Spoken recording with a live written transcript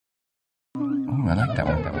I like that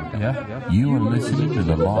one. Yeah. You are listening to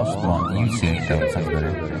the Lost Minds. You say it, that sounds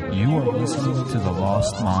better. You are listening to the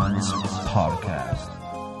Lost Minds podcast.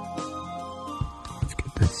 Let's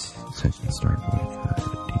get this session started with a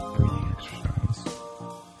deep breathing exercise.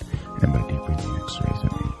 And by deep breathing exercise, I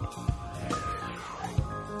mean,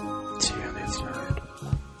 see how they start.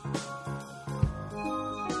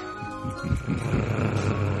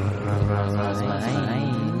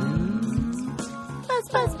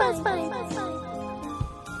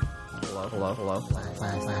 Hello.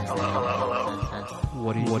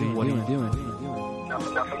 What are you doing?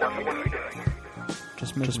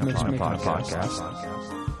 Just making a podcast.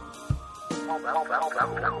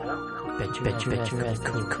 Bet you're at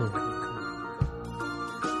cool.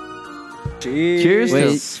 Cheers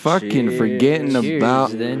to fucking forgetting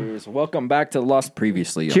about. Welcome back to Lost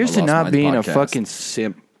Previously. Cheers to Lost not Minds being a podcast. fucking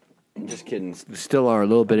simp. Just kidding. Still are a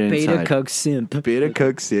little bit inside. Beta Coke simp. Beta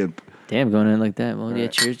Coke simp. Damn, going in like that. Well, yeah,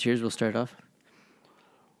 cheers. We'll start off.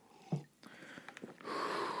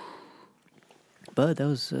 But that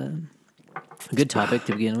was a good topic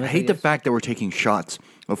to begin with. I hate the fact that we're taking shots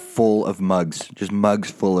full of mugs. Just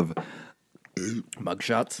mugs full of Mug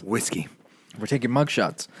shots. whiskey. We're taking mug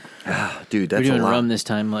shots. Dude, that's We're doing a lot. rum this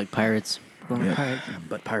time, like pirates. Going with pirates.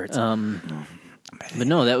 But pirates. But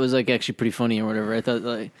no, that was like actually pretty funny or whatever. I thought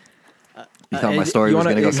like You thought my story you was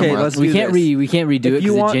wanna- going to go okay, somewhere let's else? we can't redo it if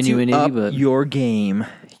you because want of to genuinity. up But your game,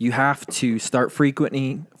 you have to start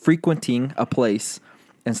frequenting a place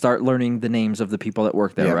and start learning the names of the people that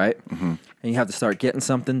work there, Yeah. right? Mm-hmm. And you have to start getting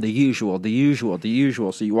something, the usual. So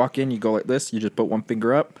you walk in, you go like this, you just put one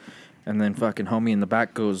finger up, and then fucking homie in the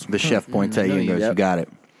back goes, The chef points at you and goes, Yep. you got it.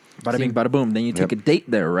 bada bing, bada boom. Then you take Yep. a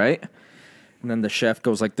date there, right? And then the chef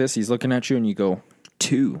goes like this, he's looking at you, and you go,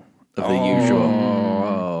 2. Of the usual.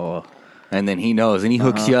 Oh. And then he knows, and he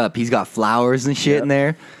hooks you up. He's got flowers and shit in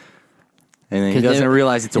there. And then he doesn't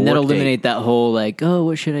realize it's a and work that'll date. eliminate that whole like, oh,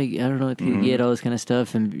 what should I don't know what to Mm-hmm. get, all this kind of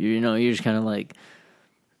stuff, and you're just kind of like,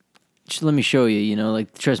 just let me show you,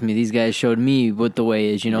 like trust me, these guys showed me what the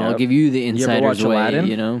way is, I'll Yep. give you the You ever insider's watch way,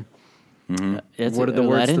 Aladdin? That's What are the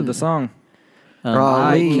words to Aladdin? the song?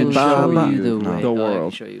 I can show Baba. you the No. way. The Oh, I can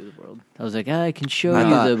world. show you the world. I was like, I can show I you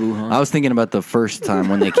thought- the Wuhan. I was thinking about the first time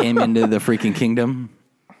when they came into the freaking kingdom.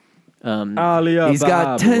 He's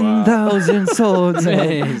got 10,000 swords.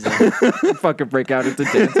 Fucking break out into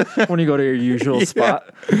dance when you go to your usual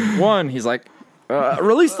spot. One, he's like,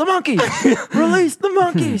 release the monkeys! Release the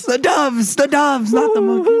monkeys! The doves, not the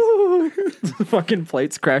monkeys. Fucking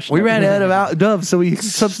plates crashing. We ran out of doves, so we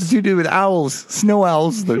substituted with owls, snow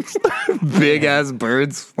owls. Those big ass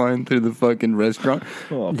birds flying through the fucking restaurant.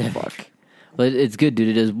 Oh, fuck. But it's good, dude.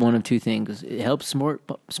 It does one of two things. It helps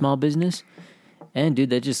small business. And, dude,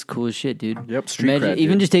 that's just cool as shit, dude. Yep, street Imagine, cred,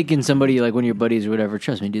 even dude. just taking somebody, like one of your buddies or whatever,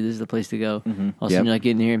 trust me, dude, this is the place to go. All of a Yep. sudden, you're like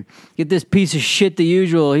getting here, get this piece of shit, the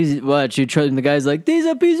usual. He's, what, you trust, and the guy's like, he's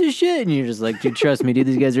a piece of shit. And you're just like, dude, trust me, dude,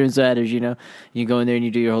 these guys are insiders, You go in there and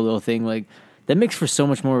you do your whole little thing. Like, that makes for so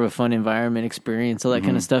much more of a fun environment, experience, all that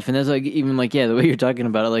kind of stuff. And that's like, even like, yeah, the way you're talking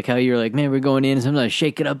about it, like how you're like, man, we're going in and sometimes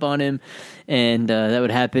shake it up on him. And that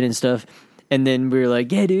would happen and stuff. And then we were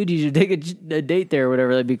like, yeah, dude, you should take a date there or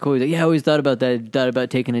whatever. That'd be cool. He's like, yeah, I always thought about that. Thought about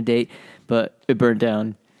taking a date, but it burned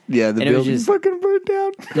down. Yeah, the And it was building just- fucking burned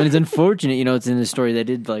down. And it's unfortunate, it's in the story that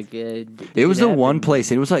did like. It was the one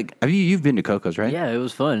place. It was like, you've been to Coco's, right? Yeah, it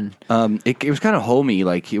was fun. It was kind of homey.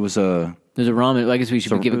 Like it was a. There's a ramen. I guess we should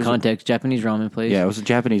So give it it was a- context. Japanese ramen place. Yeah, it was a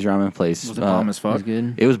Japanese ramen place. Was it bomb as it fuck? was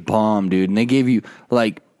good. It was bomb, dude. And they gave you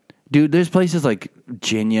like, dude, there's places like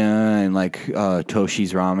Jinya and like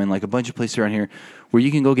Toshi's Ramen, like a bunch of places around here where you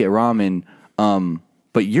can go get ramen,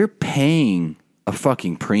 but you're paying a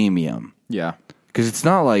fucking premium Yeah. because it's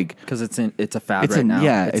not like Because it's a fad it's right a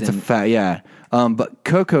now. it's a fat But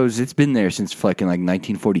Coco's, it's been there since fucking like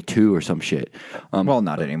 1942 or some shit. Well,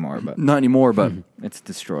 not anymore, but Not anymore, but it's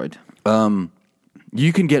destroyed.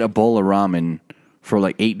 you can get a bowl of ramen for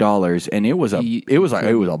like $8, and it was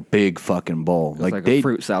a big fucking bowl. It's like a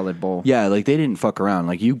fruit salad bowl. Yeah, like they didn't fuck around.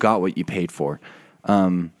 Like you got what you paid for,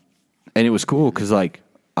 and it was cool because like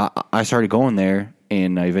I started going there,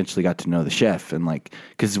 and I eventually got to know the chef, and like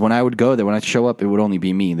because when I would go there, when I'd show up, it would only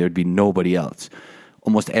be me. There'd be nobody else.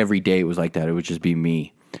 Almost every day it was like that. It would just be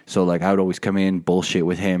me. So like I would always come in, bullshit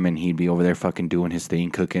with him, and he'd be over there fucking doing his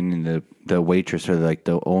thing, cooking, and the waitress or like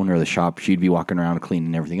the owner of the shop, she'd be walking around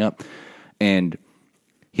cleaning everything up, and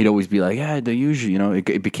he'd always be like, yeah, the usual,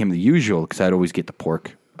 it became the usual because I'd always get the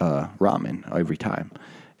pork ramen every time.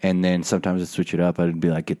 And then sometimes I'd switch it up. I'd be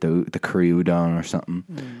like, get the curry udon or something.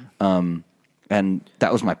 And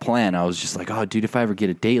that was my plan. I was just like, oh, dude, if I ever get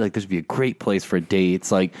a date, like this would be a great place for a date.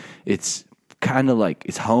 It's like, it's kind of like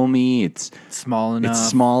it's homey. It's Small enough. It's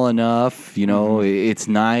small enough, you know. It's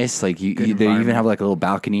nice. Like they even environment. have like a little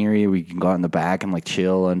balcony area where you can go out in the back and like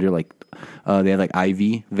chill under like. They had like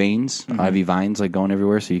ivy vines, ivy vines like going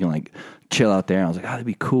everywhere, so you can like chill out there. And I was like, oh, that'd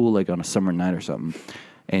be cool, like on a summer night or something.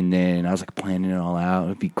 And then I was like planning it all out.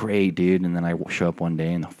 It'd be great, dude. And then I show up one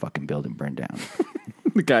day and the fucking building burned down.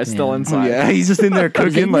 The guy's still inside. Yeah, he's just in there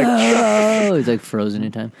cooking like. no! He's like frozen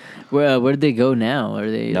in time. Where did they go now?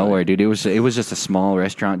 Are they Nowhere, dude. It was just a small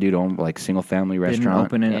restaurant, dude. Owned like single family Didn't restaurant.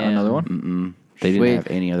 open in Yeah. another one. They didn't Wait, have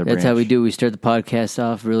any other. That's how we branch. do. We start the podcast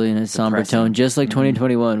off really in a somber Depressing. tone, just like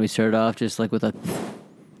 2021. We started off just like with a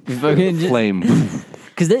fucking Flame.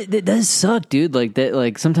 because that does suck, dude. Like that,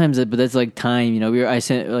 like sometimes, but that's like time. You know, I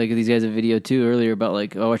sent like these guys a video too earlier about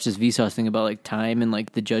like I watched this Vsauce thing about like time and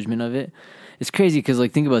like the judgment of it. It's crazy because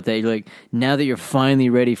like think about that. You're like now that you're finally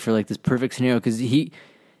ready for like this perfect scenario because you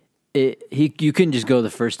couldn't just go the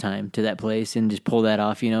first time to that place and just pull that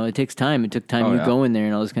off. You know, it takes time. It took time Oh, you yeah. going there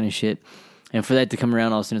and all this kind of shit. And for that to come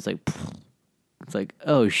around all of a sudden, it's like,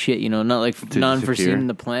 oh shit, you know, not like non-foreseen disappear. in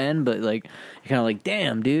the plan, but like you're kind of like,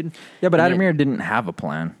 damn, dude. Yeah, but And Adamir didn't have a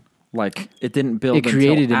plan. Like it didn't build. it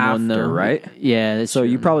created until in after, one though, right? Yeah, that's So true.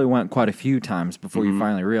 you probably went quite a few times before you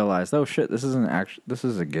finally realized, oh shit, this isn't actually. This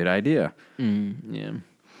is a good idea. yeah.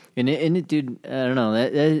 And it, dude, I don't know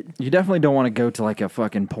that You definitely don't want to go to like a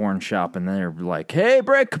fucking porn shop and they're like, "Hey,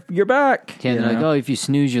 Brick, you're back." yeah, You they're like, know? oh, if you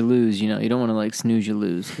snooze, you lose. You know, you don't want to like snooze, you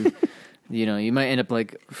lose. 'Cause, you know, you might end up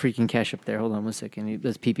like freaking Cash up there. Hold on one second.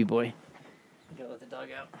 That's Pee Pee Boy. Gotta let the dog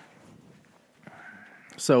out.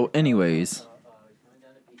 So, anyways,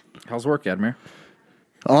 how's work, Admir?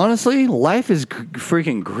 Honestly, life is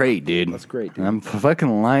freaking great, dude. That's great, dude. I'm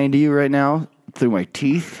fucking lying to you right now through my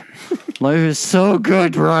teeth. Life is so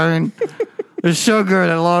good, Brian. It's so good.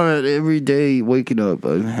 I love it. Every day waking up,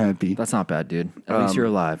 I'm happy. That's not bad, dude. At least you're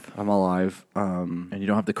alive, I'm alive. and you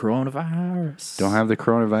don't have the coronavirus. Don't have the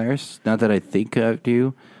coronavirus. Not that I think I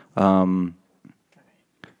do.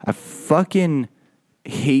 I fucking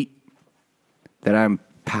hate that I'm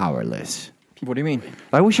powerless. What do you mean?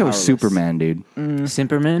 I wish I was Powerless. Superman, dude.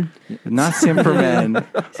 Simperman? Not Simperman.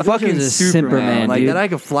 Fucking was a Superman. Simperman, Like dude. that I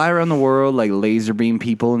could fly around the world, like laser beam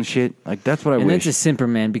people and shit. Like that's what I And wish. that's a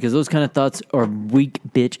Simperman because those kind of thoughts are weak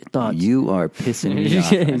bitch thoughts. You are pissing me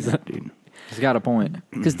off, Yeah, right he's now, dude. He's got a point.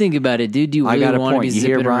 Because think about it, dude. Do you I really got a want to be point. You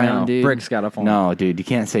hear, zipping Brian? around, dude? Brick's got a point. No, dude, you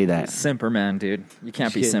can't say that. Simper man, dude. You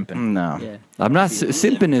can't be Shit. simping. No, Yeah. I'm not.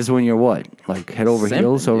 Simping is when you're what, like head over Simping,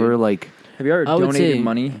 heels over dude. like. Have you ever I would donated say-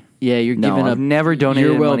 money? Yeah, you're No, giving I've up never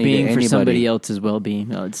donated your money to well-being for anybody. somebody else's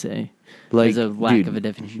well-being. I would say, Like, there's a lack dude, of a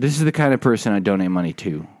definition. This is the kind of person I donate money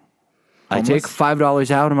to. I Homeless? take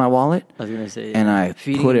 $5 out of my wallet I was gonna say, and I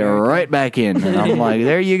feeding put it America. right back in, and I'm like,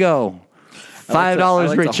 there you go, $5 I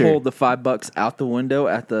like richer. to hold the $5 out the window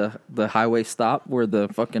at the highway stop where the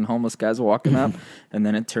fucking homeless guy's walking up, and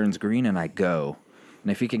then it turns green, and I go.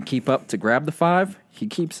 And if he can keep up to grab the 5, he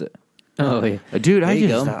keeps it. Oh yeah, Dude, There you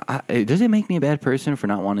go. does it make me a bad person for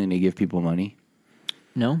not wanting to give people money?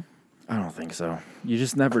 No, I don't think so. You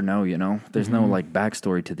just never know, you know. There's no like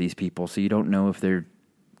backstory to these people, so you don't know if they're.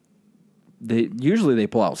 They usually they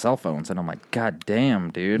pull out cell phones, and I'm like, God damn,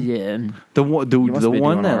 dude. yeah, The one, the, You must the be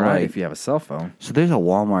one doing that all right like, if you have a cell phone. so there's a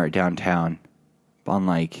Walmart downtown on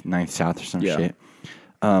like 9th South or some Yeah. shit.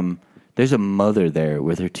 There's a mother there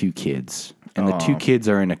with her 2 kids, and the 2 Aw. kids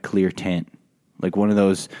are in a clear tent, like one of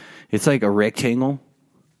those. It's like a rectangle.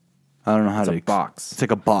 I don't know how It's to. a box. It's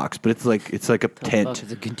like a box, but it's like a Fuck, tent.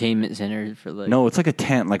 it's a containment center for like. No, it's like a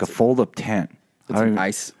tent, like a fold-up tent. I It's don't even-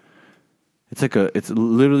 nice. It's like a. It's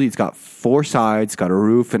literally. It's got 4 sides, got a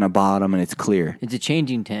roof and a bottom, and it's clear. It's a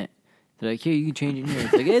changing tent. They're like, here, you can change in here.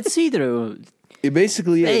 It's like it's see-through. It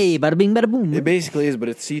basically Hey, bada bing, bada boom. It basically is, but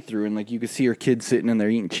it's see-through, and like you can see your kids sitting in there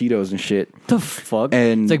eating Cheetos and shit. the fuck?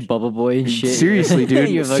 And- it's like Bubble Boy and shit. Seriously, dude.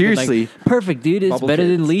 You're fucking Seriously. like, perfect, dude. It's Bubble better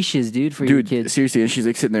kids. than leashes, dude, for your kids. seriously, and she's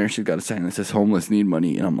like sitting there, and she's got a sign that says "homeless need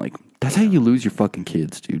money," and I'm like, that's how you lose your fucking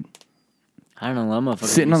kids, dude. I don't know, I'm a fucking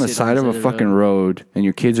Sitting on the side of a fucking road, and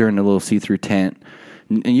your kids are in a little see-through tent,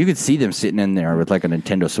 and you could see them sitting in there with like a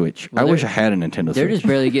Nintendo Switch. Well, I wish I they're- had a Nintendo They're Switch. just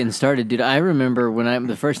barely getting started, dude. I remember when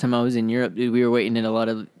the first time I was in Europe, dude, we were waiting at a lot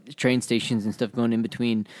of train stations and stuff going in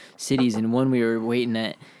between cities, and one we were waiting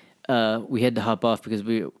at, we had to hop off because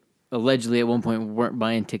we allegedly at one point weren't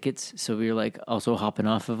buying tickets, so we were like also hopping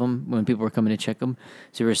off of them when people were coming to check them.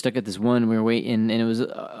 So we were stuck at this one, we were waiting, and it was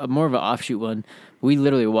more of an offshoot one. We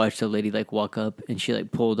literally watched a lady like walk up, and she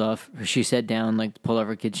like pulled off, she sat down, like pulled off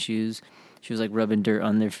her kid's shoes, She was like rubbing dirt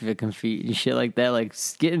on their fucking feet and shit like that, like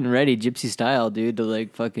getting ready gypsy style, dude, to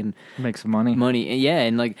like fucking Make some money. money. And yeah,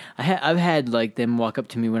 and like I've had like them walk up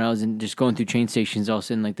to me when I was just going through train stations. All of a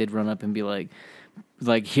sudden, like they'd run up and be like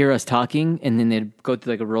hear us talking, and then they'd go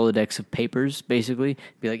through like a Rolodex of papers, basically.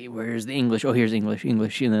 Be like, where's the English? Oh, here's English,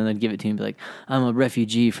 and then they'd give it to me and be like, I'm a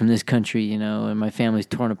refugee from this country, you know, and my family's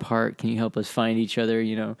torn apart. Can you help us find each other,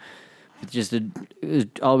 you know?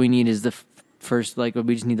 All we need is the first, like,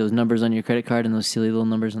 we just need those numbers on your credit card and those silly little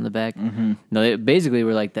numbers on the back. Mm-hmm. No, they basically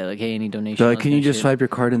were like that, like, hey, any donation? So, can you just swipe your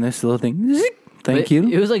card in this little thing? Thank you.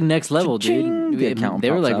 It was like next level, Cha-ching, dude. the account They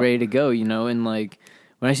were pops like out. ready to go, you know, and like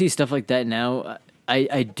when I see stuff like that now,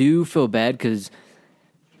 I do feel bad because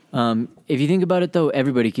if you think about it, though,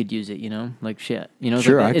 everybody could use it, you know, like shit, you know. It's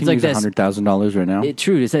Sure, like, I can use $100,000 right now.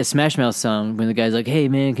 True, it's that Smash Mouth song when the guy's like, "Hey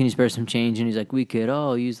man, can you spare some change?" And he's like, "We could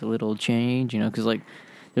all use a little change," you know, because like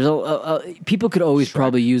there's people could always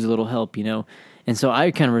probably use a little help, you know. And so I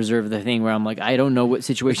kind of reserve the thing where I'm like, I don't know what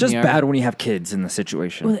situation. It's just they are. bad when you have kids in the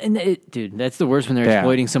situation. Well, and dude, that's the worst when they're Yeah.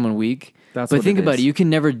 exploiting someone weak. That's but what think it about is.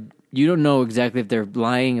 it. You don't know exactly if they're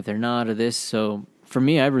lying, if they're not, or this. So for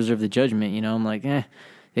me, I reserve the judgment. You know, I'm like,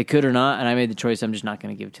 they could or not, and I made the choice. I'm just not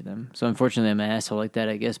going to give it to them. So unfortunately, I'm an asshole like that,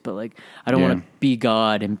 I guess. But like, I don't want to be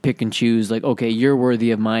God and pick and choose. Like, okay, you're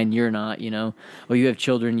worthy of mine, you're not. You know, oh, you have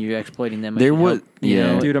children, you're exploiting them. I There should was- help, you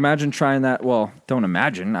yeah. know? Dude, imagine trying that. Well, don't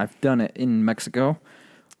imagine. I've done it in Mexico.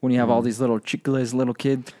 When you have all these little chicles, little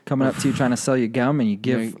kids coming up to you trying to sell you gum, and you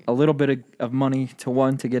give a little bit of money to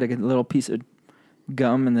one to get a little piece of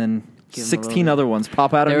gum, and then Give 'em a 16 little- other ones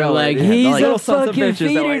pop out of They're nowhere. like, Yeah, "He's they're like, a little sons of fucking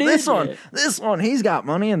bitches. They're like, feeder, this one, he's got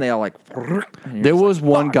money, and they all like. and you're There just was like,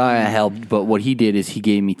 one "Fuck." guy I helped, but what he did is he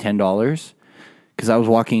gave me $10 because I was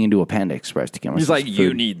walking into a Panda Express to get myself He's like, some you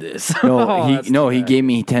food. need this. No, Oh, that's he too bad. gave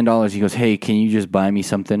me $10. He goes, hey, can you just buy me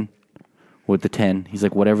something with the 10? He's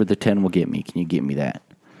like, whatever the 10 will get me, can you get me that?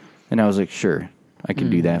 And I was like, sure, I can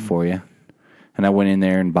do that for you. And I went in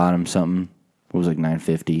there and bought him something. It was like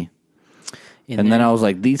 $9.50. And then I was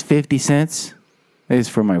like, these 50 cents is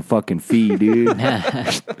for my fucking fee, dude.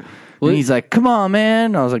 And he's like, come on,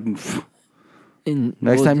 man. I was like,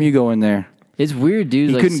 next time you go in there. it's weird, dude.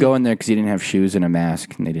 He like, couldn't go in there because he didn't have shoes and a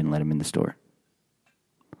mask, and they didn't let him in the store.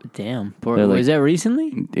 Damn, They're like- was that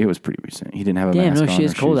recently? It was pretty recent. He didn't have a Damn, mask no on shit. or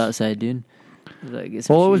It's cold shoes. outside, dude. Like, get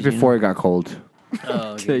some Well, it was shoes, you before know? it got cold.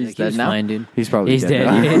 Oh, He's dude, like, dead he's now? fine, dude. He's probably He's dead.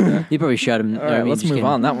 dead. Yeah. He probably shot him. All right, let's just move kidding.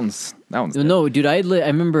 on. That one's dead. No, dude, I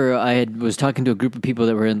remember was talking to a group of people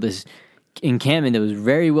that were in this encampment that was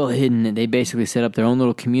very well hidden, and they basically set up their own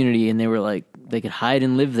little community, and they were like, they could hide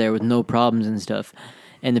and live there with no problems and stuff.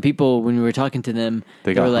 And the people, when we were talking to them,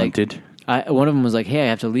 They got were like, hunted. one of them was like, hey, I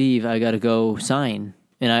have to leave. I got to go sign.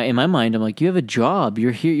 And in my mind, I'm like, you have a job.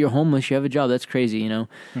 You're here. You're homeless. You have a job. That's crazy, you know?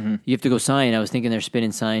 Mm-hmm. You have to go sign. I was thinking they're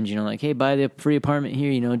spinning signs, you know, like, hey, buy the free apartment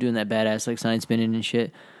here, you know, doing that badass, like, sign spinning and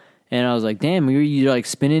shit. And I was like, damn, you're like,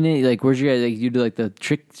 spinning it? Like, where's your guy? Like, you do, like, the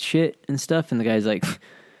trick shit and stuff? And the guy's like,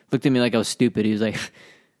 looked at me like I was stupid. He was like,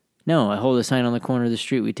 no, I hold a sign on the corner of the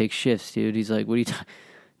street. We take shifts, dude. He's like, what are you talking?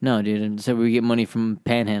 No, dude. And so we get money from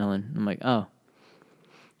panhandling. I'm like, oh.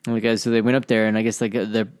 And the guys, so they went up there, and I guess, like,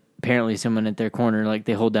 they're apparently someone at their corner, like,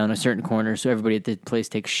 they hold down a certain corner, so everybody at the place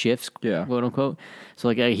takes shifts, Yeah. quote unquote. So,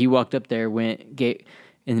 like, he walked up there,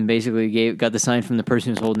 and then basically got the sign from the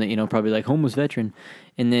person who's holding it, you know, probably like homeless veteran,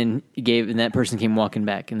 and then and that person came walking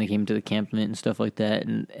back, and they came to the encampment and stuff like that,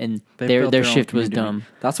 and They their built their own shift was community. dumb.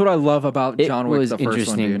 That's what I love about It John Wick, was the first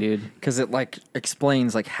one, interesting, dude. Because it like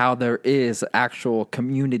explains like how there is actual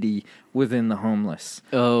community within the homeless.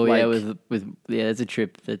 Oh yeah, Like- with that's a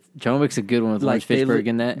trip. That John Wick's a good one with Lawrence they Fishburne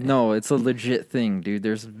in that. No, it's a legit thing, dude.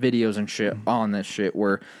 There's videos and shit on this shit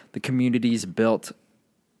where the community's built.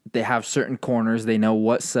 They have certain corners. They know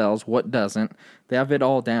what sells, what doesn't. They have it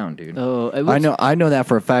all down, dude. Oh, it was, I know that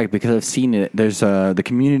for a fact because I've seen it. There's the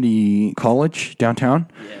community college downtown.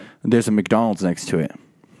 Yeah. There's a McDonald's next to it.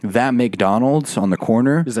 That McDonald's on the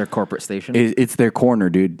corner Is their corporate station? it's their corner,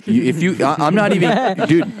 dude. I'm not even,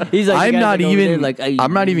 dude. He's like, I'm the guy, not like, over even. there, like,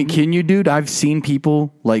 I'm not even kidding you, dude. I've seen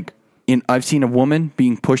people like I've seen a woman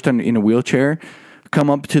being pushed in a wheelchair come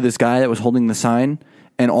up to this guy that was holding the sign,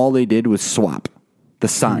 and all they did was swap the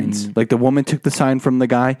signs. Like the woman took the sign from the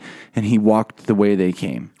guy, and he walked the way they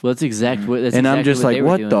came. well, that's exact. That's And exactly I'm just what like, they were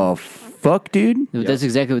what doing. the fuck, dude? That's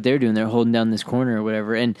exactly what they're doing. They're holding down this corner or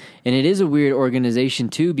whatever. And it is a weird organization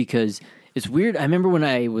too, because it's weird. I remember when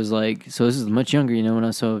I was like, so this is much younger, you know, when I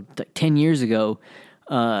was like 10 years ago,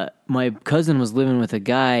 my cousin was living with a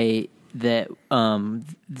guy that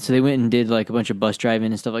so they went and did like a bunch of bus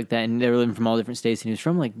driving and stuff like that, and they were living from all different states, and he was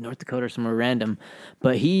from like North Dakota or somewhere random,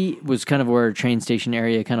 but he was kind of where a train station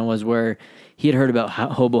area kind of was, where he had heard about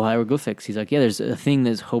hobo hieroglyphics. He's like, yeah, there's a thing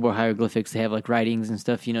that's hobo hieroglyphics. They have like writings and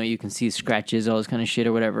stuff, you know, you can see scratches, all this kind of shit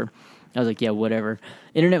or whatever. I was like, yeah, whatever.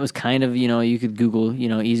 Internet was kind of, you know, you could Google, you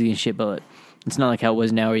know, easy and shit, but it's not like how it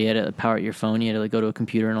was now where you had to power out your phone, you had to like go to a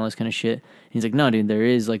computer and all this kind of shit. And he's like, no, dude, there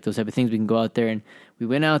is like those type of things. We can go out there, and we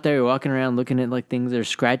went out there, we were walking around looking at like things.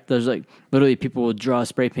 There's like literally people would draw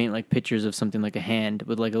spray paint like pictures of something like a hand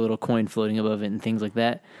with like a little coin floating above it and things like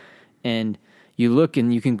that. And you look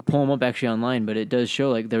and you can pull them up actually online, but it does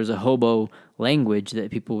show like there's a hobo language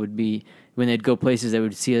that people would be, when they'd go places, they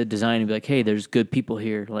would see a design and be like, hey, there's good people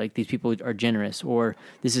here. Like, these people are generous. Or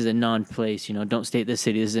this is a non-place, you know, don't stay at this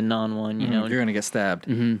city. This is a non-one, you know. You're going to get stabbed.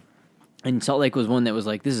 Mm-hmm. And Salt Lake was one that was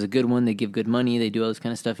like, this is a good one. They give good money. They do all this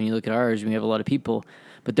kind of stuff. And you look at ours, and we have a lot of people.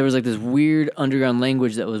 But there was like this weird underground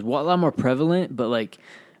language that was a lot more prevalent. But like,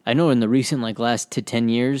 I know in the recent, like last to 10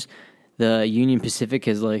 years, the Union Pacific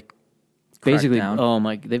has like, basically,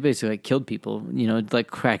 they basically like killed people, you know, like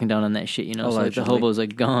cracking down on that shit, you know. So like, the hobo's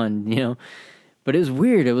like gone, you know. But it was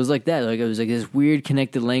weird. It was like that. Like, it was like this weird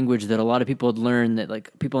connected language that a lot of people had learned, that like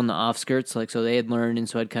people on the offskirts, like, so they had learned, and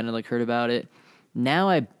so I'd kind of like heard about it. Now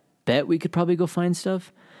I bet we could probably go find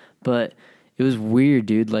stuff, but it was weird,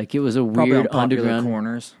 dude. Like, it was a probably weird on underground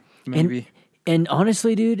corners, maybe. And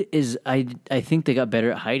honestly, dude, I think they got better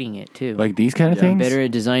at hiding it too. Like these kind of things? Better at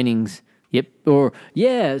designing. Yep. Or,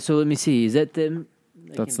 yeah, so let me see. Is that them?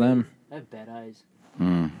 That's them. I have bad eyes.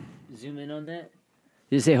 Zoom in on that.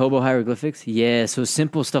 Did it say hobo hieroglyphics? Yeah, so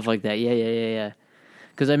simple stuff like that. Yeah.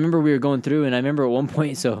 Because I remember we were going through, and I remember at one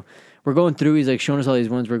point, so we're going through, he's like showing us all these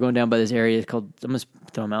ones. We're going down by this area. It's called, I'm going to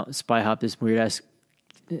throw them out, Spy Hop, this weird-ass.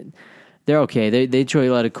 They're okay. They show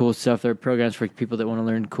you a lot of cool stuff. They're programs for people that want to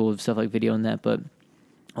learn cool stuff like video and that, but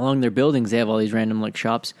along their buildings, they have all these random like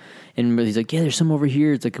shops, and he's like, yeah, there's some over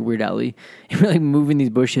here. It's like a weird alley, and we're like moving these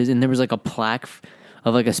bushes, and there was like a plaque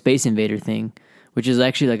of like a Space Invader thing, which is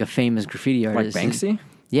actually like a famous graffiti artist. Like Banksy?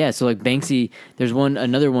 Yeah, so like Banksy, there's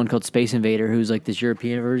another one called Space Invader, who's like this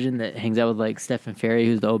European version that hangs out with like Stephen Ferry,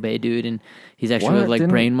 who's the Obey dude, and he's actually like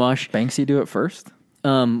Brainwash. Banksy do it first?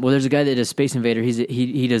 Well, there's a guy that does Space Invader.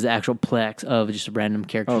 He does the actual plaques of just random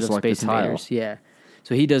characters of like Space Invaders. Yeah,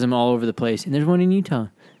 so he does them all over the place, and there's one in Utah.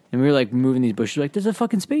 And we were like moving these bushes, like, there's a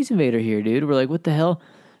fucking Space Invader here, dude. We're like, what the hell?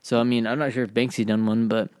 So, I mean, I'm not sure if Banksy done one,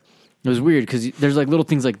 but it was weird because there's like little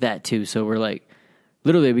things like that too. So we're like,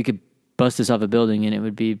 literally, we could bust this off a building and it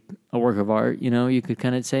would be a work of art, you know, you could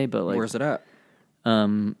kind of say. But like, where's it at?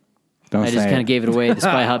 I just kind of gave it away. The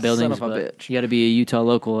Spy Hop buildings. Son of a bitch. You got to be a Utah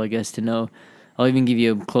local, I guess, to know. I'll even give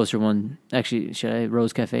you a closer one. Actually, should I?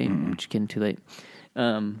 Rose Cafe. I'm just kidding. Too late.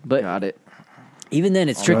 But Got it. Even then,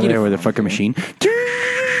 it's tricky. There with a fucking machine.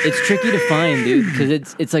 It's tricky to find, dude,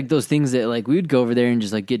 because it's like those things that like we would go over there and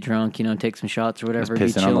just like get drunk, you know, take some shots or whatever.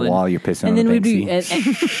 Just pissing on the wall, you're pissing and on then the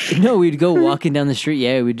Banksy. No, we'd go walking down the street.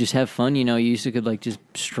 Yeah, we'd just have fun, you know. You used to could like just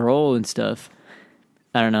stroll and stuff.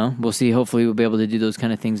 I don't know. We'll see. Hopefully, we'll be able to do those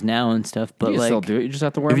kind of things now and stuff. But you like, still do it. You just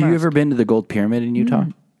have to wear. Have you ever been to the Gold Pyramid in Utah?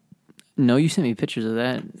 No, you sent me pictures of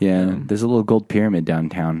that. Yeah, there's a little gold pyramid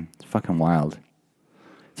downtown. It's fucking wild.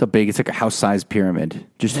 It's like a house-sized pyramid,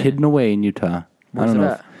 just hidden away in Utah. Where's I don't it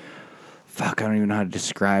know. at? Fuck, I don't even know how to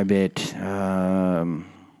describe it. It's on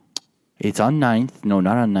 9th. No,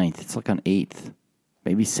 not on 9th. It's like on 8th,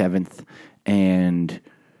 maybe 7th, and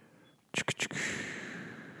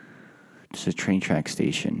it's a train track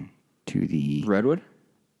station to the Redwood?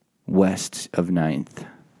 west of 9th.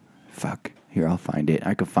 Fuck. Here, I'll find it.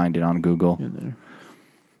 I could find it on Google.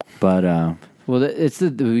 But well,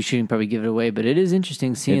 we shouldn't probably give it away, but it is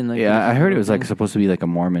interesting seeing like. Yeah, I heard it was like supposed to be like a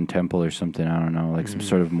Mormon temple or something. I don't know, like some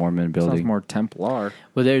sort of Mormon building. Sounds more Templar.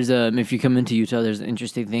 Well, there's if you come into Utah, there's an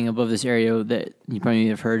interesting thing above this area that you probably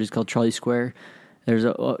have heard is called Trolley Square. There's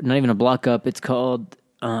not even a block up. It's called.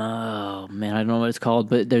 Oh man, I don't know what it's called,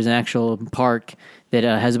 but there's an actual park that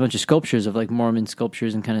has a bunch of sculptures of like Mormon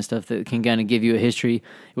sculptures and kind of stuff that can kind of give you a history.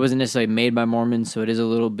 It wasn't necessarily made by Mormons, so it is a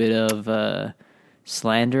little bit of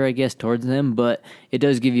slander, I guess, towards them, but it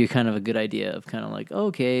does give you kind of a good idea of kind of like,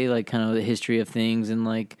 okay, like kind of the history of things, and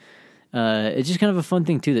like it's just kind of a fun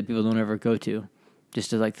thing too that people don't ever go to,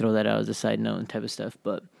 just to like throw that out as a side note and type of stuff.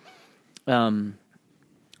 But I don't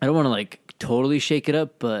want to like totally shake it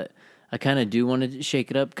up, but I kind of do want to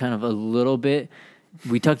shake it up kind of a little bit.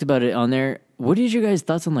 We talked about it on there. What is your guys'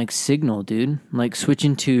 thoughts on like Signal, dude? Like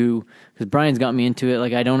switching to, because Brian's got me into it.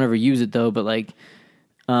 Like I don't ever use it though, but like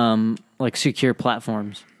secure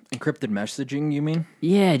platforms. Encrypted messaging, you mean?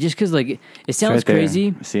 Yeah, just because like it sounds It's right there.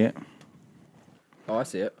 crazy. See it? Oh, I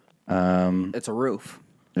see it. It's a roof.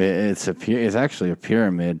 It's actually a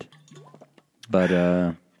pyramid,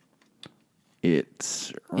 but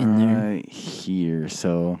it's In there. right here.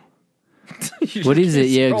 So What is it?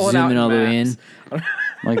 Yeah, Scrolling out zooming all the way in. maps.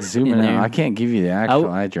 like zooming In out, there. I can't give you the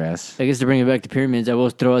actual address. I guess to bring it back to pyramids, I will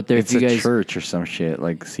throw out there It's if you a guys church or some shit.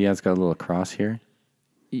 Like, see how it's got a little cross here?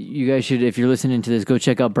 you guys should, if you're listening to this, go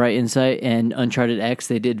check out Bright Insight and Uncharted X.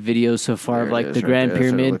 They did videos so far There of it like is, the right Grand there. That's what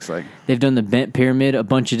it Pyramid. looks like. They've done the Bent Pyramid, a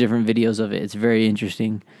bunch of different videos of it. It's very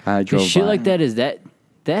interesting. I drove Shit by. like that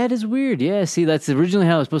is weird. Yeah, see, that's originally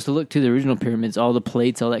how it was supposed to look to the original pyramids, all the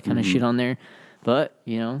plates, all that kind of shit on there. But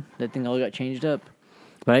that thing all got changed up.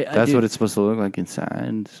 But That's what it's supposed to look like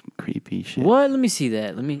inside. Some creepy shit. What? Let me see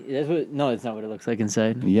that. No, it's not what it looks like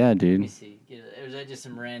inside. Yeah, Let me dude. see. Or is that just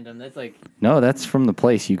some random? That's like No, that's from the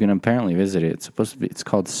place. You can apparently visit it. It's supposed to be. It's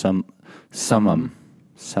called Summum.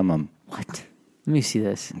 what? Let me see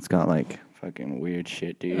this. It's got like fucking weird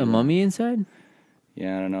shit, dude. A mummy inside?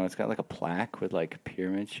 Yeah, I don't know. It's got like a plaque with like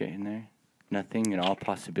pyramid shit in there. Nothing at all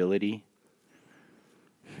possibility.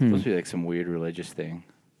 It's supposed to be like some weird religious thing,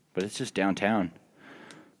 but it's just downtown.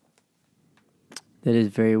 That is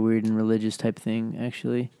very weird and religious type thing,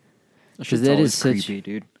 actually. Because that is such. creepy,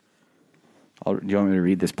 dude. Do you want me to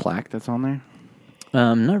read this plaque that's on there?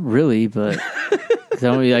 Not really, but cause I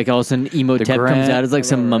don't really, like all of a sudden Emotep comes grand- out. It's like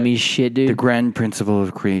some mummy shit, dude. The grand principle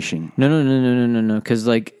of creation. No. Because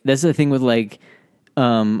like that's the thing with like,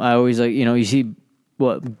 I always like you see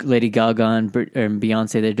what Lady Gaga and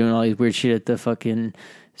Beyonce, they're doing all these weird shit at the fucking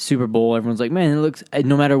Super Bowl. Everyone's like, man, it looks.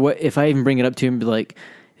 No matter what, if I even bring it up to him, be like.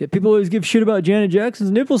 People always give shit about Janet Jackson's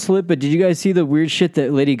nipple slip, but did you guys see the weird shit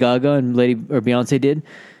that Lady Gaga and Beyonce did?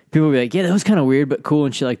 People will be like, yeah, that was kind of weird, but cool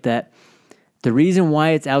and shit like that. The reason why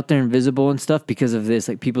it's out there and visible and stuff because of this,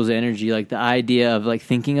 like people's energy, like the idea of like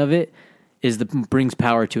thinking of it brings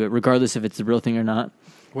power to it, regardless if it's the real thing or not.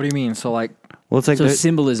 What do you mean? So like, Well, it's like So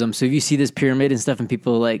symbolism. So if you see this pyramid and stuff, and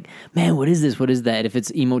people are like, man, what is this? What is that? If it's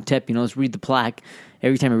Emotep, let's read the plaque.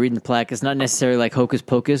 Every time you're reading the plaque, it's not necessarily like hocus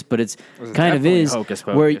pocus, but it's kind of definitely is hocus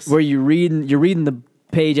where pocus. you're reading the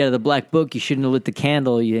page out of the black book. You shouldn't have lit the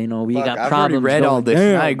candle. We got I've problems. already read all this,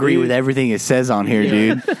 and I agree with everything it says on here,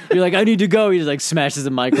 dude. You're like, I need to go. He just like smashes the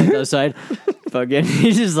mic on the other side. Fucking,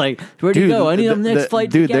 he's just like, where'd you go? I need the next flight.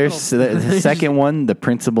 Dude, to there's the second one. The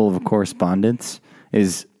principle of correspondence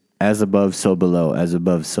is as above, so below. As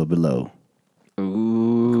above, so below.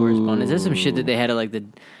 correspondence. That's some shit that they had at like the.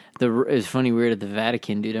 It's funny, weird at the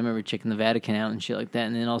Vatican, dude. I remember checking the Vatican out and shit like that,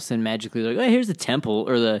 and then all of a sudden, magically, like, oh, here's the temple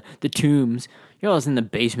or the tombs. You're all of a sudden in the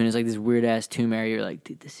basement. It's like this weird ass tomb area. You're like,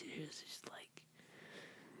 dude, this is just like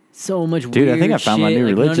so much Dude, weird I think I found my shit. new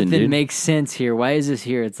Like, religion, none of it dude. makes sense here. Why is this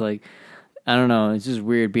here? It's like, I don't know. It's just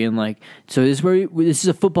weird being like, so this is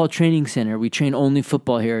a football training center. We train only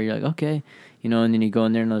football here. You're like, okay. And then you go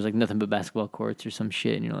in there and there's like nothing but basketball courts or some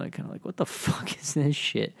shit. And you're like, kind of like, what the fuck is this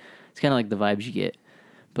shit? It's kind of like the vibes you get.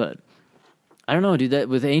 But I don't know, dude. That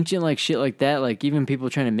with ancient like shit like that, like even people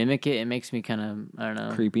trying to mimic it, it makes me kind of, I don't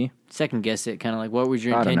know, creepy. second guess it. Kind of like, what was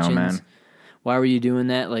your I don't know, intentions? man. Why were you doing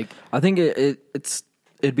that? Like, I think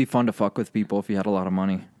it'd be fun to fuck with people if you had a lot of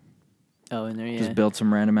money. oh, in there, yeah. Just build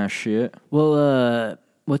some random ass shit. Well,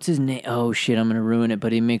 what's his name? Oh shit, I'm gonna ruin it.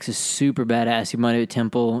 But he makes a super badass. He might have a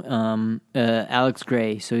temple. Alex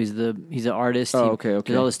Gray. So he's an artist. Oh, He okay.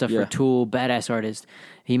 Does all this stuff Yeah. for Tool. Badass artist.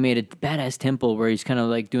 He made a badass temple where he's kind of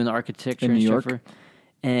like doing the architecture In and New stuff York?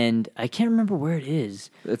 and I can't remember where it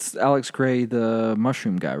is. It's Alex Gray, the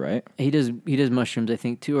mushroom guy, right? He does mushrooms, I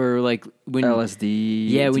think, too, or like when LSD.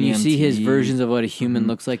 Yeah, when you see his DMT. versions of what a human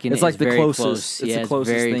looks like, in It's it, like the very closest- Close. it's Yeah, the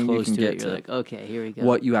closest very thing you close can to get it. You're to like, okay, here we go.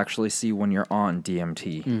 what you actually see when you're on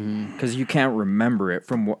DMT. Because you can't remember it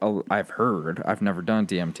from what I've heard. I've never done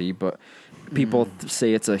DMT, but people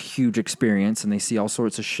say it's a huge experience and they see all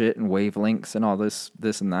sorts of shit and wavelengths and all this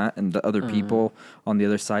and that. And the other people on the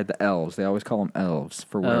other side, the elves, they always call them elves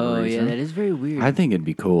for whatever Oh reason. yeah, that is very weird. I think it'd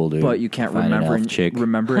be cool, dude. But you can't Find an remember elf and chick.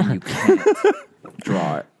 remember and you can't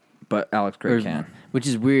draw it. But Alex Gray Or- can. Which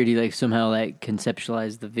is weird. He like somehow like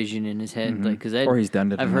conceptualized the vision in his head, like because Or he's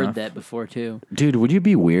done it I've enough. heard that before too. Dude, would you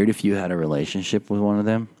be weird if you had a relationship with one of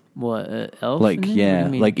them? What elf? Like, in it? What do yeah,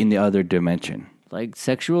 you mean? like in the other dimension. like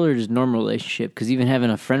sexual or just normal relationship? Because even having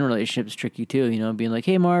a friend relationship is tricky too. Being like,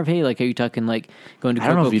 hey Marv, hey, like, are you talking like going to? I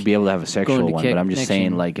don't know Coco if you'd be able to have a going sexual to one, kick but I'm just saying,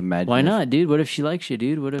 connection? like, imagine. Why if- not, dude? What if she likes you,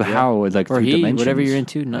 dude? What if? But how, like, or through he, dimensions? whatever you're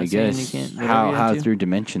into. Not I saying guess. you can't. whatever How you're how into. through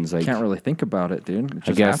dimensions? Like, Can't really think about it, dude. It I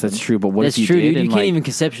just guess happens. that's true. But what That's if you true, did? dude. You and, can't like, even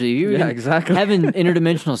conceptually. Yeah, exactly. Having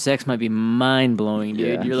interdimensional sex might be mind blowing, dude.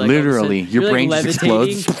 Yeah. You're like Literally, your brain just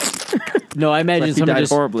levitating. explodes. No, I imagine Like he someone died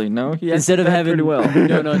just horribly. No, he instead of died having pretty well.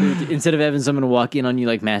 no, dude, instead of having someone walk in on you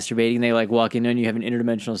like masturbating, they like walk in on you having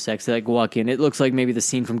interdimensional sex. They like walk in. It looks like maybe the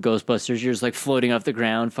scene from Ghostbusters. You're just like floating off the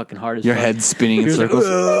ground, fucking hard as Your fuck. head's spinning in You're like,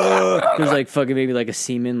 circles. There's like fucking maybe like a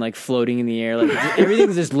semen like floating in the air, like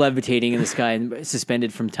everything's just levitating in the sky and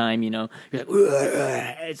suspended from time. You know, you're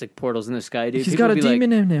like, it's like portals in the sky, dude. He's People got a be like-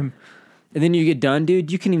 demon in him. and then you get done, dude.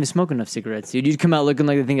 You couldn't even smoke enough cigarettes, dude. You'd come out looking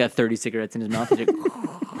like the thing got 30 cigarettes in his mouth. He's like,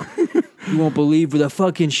 you won't believe the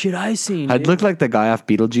fucking shit I seen. I'd dude. look like the guy off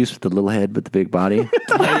Beetlejuice with the little head but the big body. You'd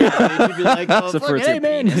be like, oh, Except fuck, for it's hey, your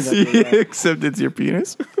man. Except it's your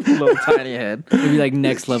penis. Little tiny head. It'd be like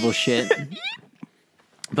next level shit.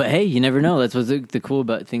 But hey, you never know. That's what's the cool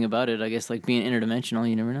thing about it. I guess like being interdimensional,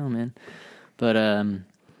 you never know, man. But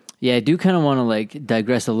yeah, I do kind of want to like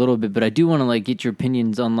digress a little bit, but I do want to like get your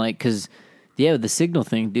opinions on like because the signal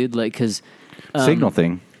thing, dude. Like because Signal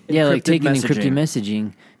thing. yeah, like Encrypted taking messaging. encrypted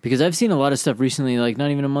messaging. Because I've seen a lot of stuff recently, like not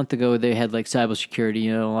even a month ago, they had like cybersecurity,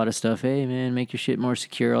 you know, a lot of stuff. Hey, man, make your shit more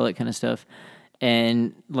secure, all that kind of stuff.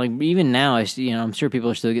 And like even now, I'm sure people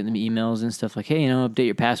are still getting the emails and stuff like, hey, update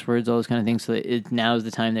your passwords, all those kind of things. So that now is the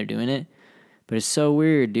time they're doing it. But it's so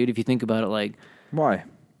weird, dude. If you think about it, like, Why?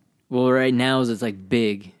 well, right now it's like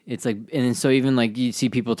big. It's like, and then so even like you see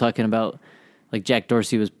people talking about, like Jack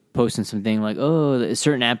Dorsey was posting something like, oh, a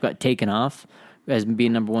certain app got taken off as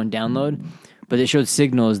being number one download, but it showed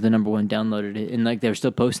Signal as the number one downloaded it, and like they were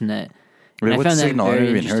still posting that. And Wait, I what's found Signal? that I very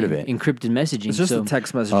never even heard of interesting. Encrypted messaging. It's just so, a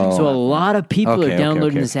text messaging. so a lot of people Okay, are okay,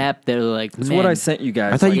 downloading okay. this app. They're like, It's man, what I sent you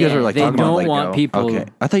guys. I thought you guys were like they talking don't about like want people. Okay,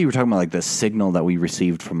 I thought you were talking about like the signal that we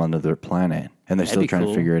received from another planet, and they're still be trying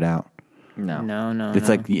cool. to figure it out. No. No, It's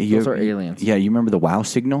like Those are aliens. Yeah, you remember the WoW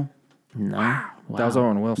signal? no. That was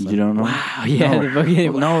Owen Wilson. You don't know? Oh, yeah, the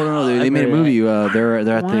fucking, No. They made a movie. They're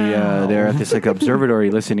at this like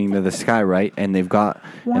observatory listening to the sky, right? And they've got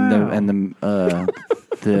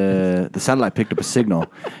the satellite picked up a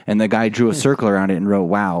signal, and the guy drew a circle around it and wrote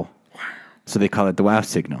 "Wow." So they call it the WoW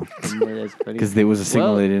signal That's funny. because there was a signal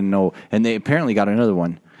Well- they didn't know, and they apparently got another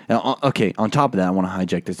one. Now, okay, on top of that, I want to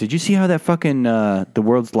hijack this. Did you see how that fucking the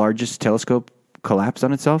world's largest telescope collapsed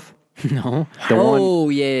on itself? No. The Oh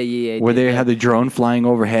yeah. Where they had the drone flying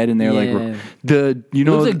overhead, and they're Yeah. like, you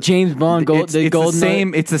know, looks like James Bond. it's the Golden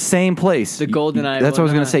same. It's the same place. The GoldenEye That's what I was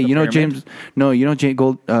one, gonna say. the You know, pyramid.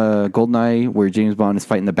 GoldenEye, where James Bond is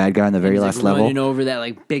fighting the bad guy on the very last level. running over that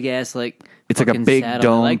like big ass like. It's like a fucking big satellite,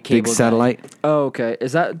 dome, like big cable guy. satellite. Oh, okay.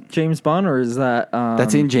 Is that James Bond or is that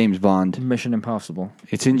That's in James Bond. Mission Impossible?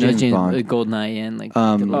 It's in No, James Bond. GoldenEye and like.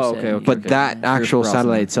 oh, 007. okay. But that actual Brosnan.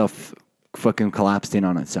 satellite itself fucking collapsed in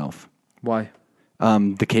on itself. Why?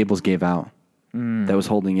 The cables gave out. That was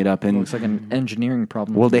holding it up, and Looks like an engineering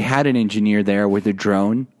problem. well, they had an engineer there with a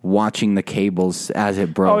drone watching the cables as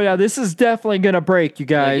it broke. Oh yeah, this is definitely gonna break, you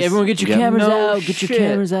guys. Like, everyone, get your Yep. cameras No out. Get your shit.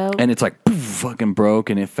 cameras out. And it's like poof, fucking broke,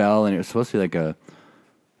 and it fell, and it was supposed to be like a.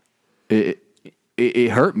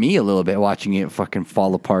 It hurt me a little bit watching it fucking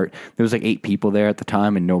fall apart. There was like 8 people there at the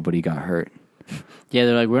time, and nobody got hurt. Yeah,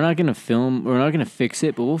 they're like, we're not gonna fix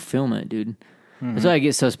it, but we'll film it, dude. That's why I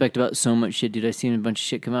get suspect about so much shit, dude. I seen a bunch of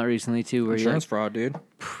shit come out recently too, where you're like, fraud, dude.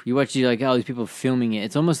 you watch like all these people filming it.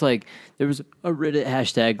 It's almost like there was a Reddit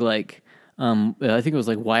hashtag like, I think it was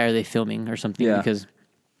like, why are they filming or something? Yeah. Because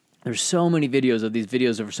there's so many videos of these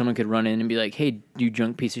videos where someone could run in and be like, hey, you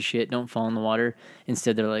drunk piece of shit, don't fall in the water.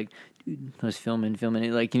 Instead, they're like, dude, I was filming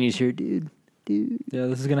it. Like, can you just hear, dude? Yeah,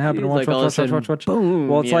 this is gonna happen. It's Watch, like all of a watch. sudden, boom,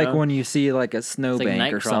 Well, it's you like know? when you see like a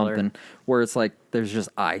snowbank or Nightcrawler. something, where it's like there's just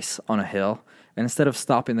ice on a hill, and instead of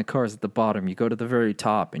stopping the cars at the bottom, you go to the very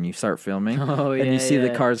top and you start filming. Oh, and yeah, you see the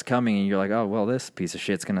yeah. cars coming, and you're like, oh well, this piece of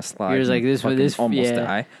shit's gonna slide. You're just like, and fucking almost yeah,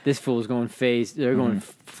 die. this fool's going face. They're going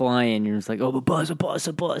flying. You're just like, oh, a bus.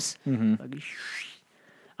 Fucking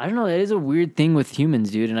I don't know. That is a weird thing with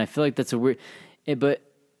humans, dude. And I feel like that's a weird. But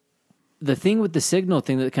the thing with the signal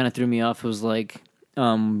thing that kind of threw me off was like,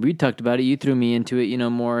 we talked about it. You threw me into it,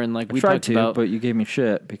 more, and like I we tried talked to, about. but you gave me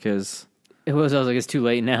shit because I was like, it's too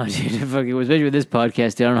late now, dude. Fucking, especially with this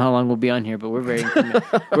podcast, dude. I don't know how long we'll be on here, but we're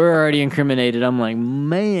we're already incriminated. I'm like,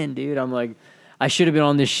 man, dude. I'm like, I should have been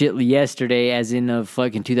on this shit yesterday, as in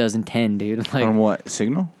fucking 2010, dude. Like, On what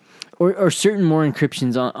signal? or certain more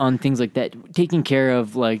encryptions on things like that, taking care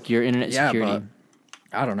of like your internet security.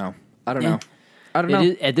 I don't know. I don't Yeah. know. I don't know. It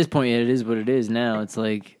is, at this point, it is what it is now. It's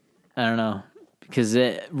like, I don't know. Because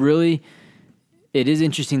it is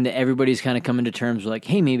interesting that everybody's kind of coming to terms with like,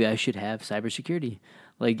 hey, maybe I should have cybersecurity.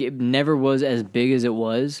 Like, it never was as big as it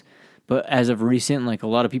was. But as of recent, like, a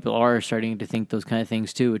lot of people are starting to think those kind of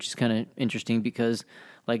things too, which is kind of interesting because,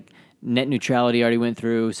 like, net neutrality already went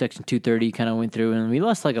through, Section 230 kind of went through, and we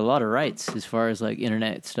lost like a lot of rights as far as like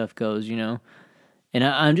internet stuff goes, you know. And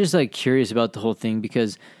I'm just like curious about the whole thing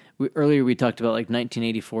because earlier we talked about like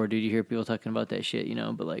 1984, dude. You hear people talking about that shit, you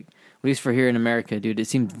know. But like at least for here in America, dude, it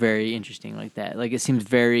seems very interesting like that. Like it seems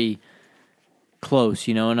very close,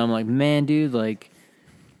 you know. And I'm like, man, dude, like.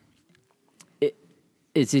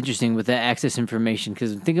 It's interesting with that access information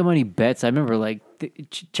because think of how many bets. I remember like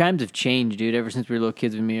chimes have changed, dude. Ever since we were little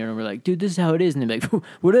kids with me, and we're like, dude, this is how it is, and they're like,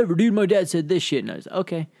 whatever, dude. My dad said this shit, and I was like,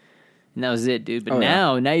 okay, and that was it, dude. But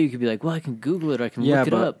now you could be like, well, I can Google it, or I can look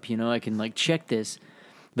it up, you know, I can like check this.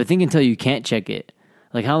 But think until you can't check it.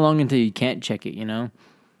 Like how long until you can't check it, you know?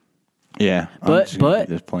 Yeah, but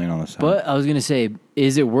just playing on the side. But I was gonna say,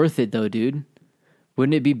 is it worth it though, dude?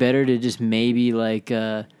 Wouldn't it be better to just maybe like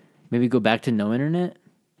maybe go back to no internet?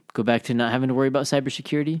 Go back to not having to worry about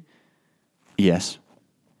cybersecurity? Yes.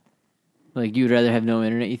 Like, you'd rather have no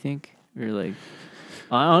internet, you think? Or, like...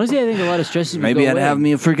 Honestly, I think a lot of stresses would Maybe go I'd away. have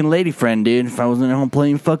me a freaking lady friend, dude, if I wasn't at home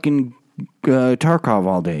playing fucking Tarkov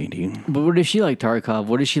all day, dude. But what if she liked Tarkov?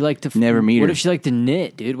 What if she liked to... Never meet her. What if she liked to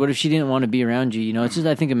knit, dude? What if she didn't want to be around you? You know, it's just,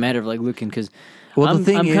 I think, a matter of, like, looking, because... Well, the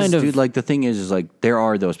thing is, dude, like, the thing is, like, there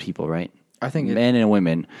are those people, right? I think men and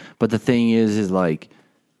women. But the thing is, like...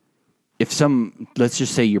 If let's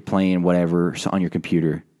just say you're playing whatever on your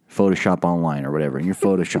computer, Photoshop online or whatever, and you're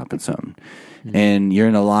photoshopping something, and you're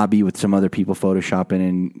in a lobby with some other people photoshopping,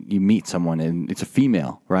 and you meet someone, and it's a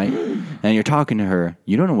female, right? And you're talking to her,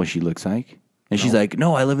 you don't know what she looks like, and she's like,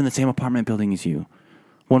 "No, I live in the same apartment building as you,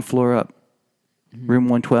 one floor up, room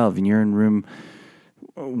 112, and you're in room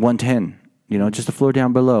 110, you know, just a floor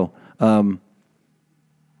down below."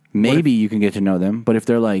 Maybe you can get to know them, but if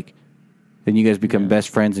they're like. Then you guys become best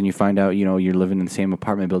friends and you find out, you know, you're living in the same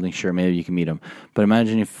apartment building. Sure, maybe you can meet them. But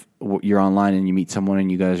imagine if you're online and you meet someone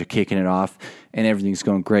and you guys are kicking it off and everything's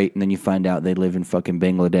going great. And then you find out they live in fucking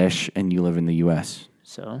Bangladesh and you live in the U.S.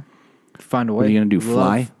 So? Find a way. What are you going to do,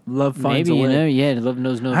 fly? Love finds maybe, a way. You know, yeah, love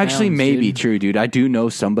knows no Actually, bounds, maybe dude. true, dude. I do know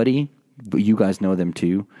somebody, but you guys know them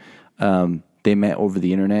too. They met over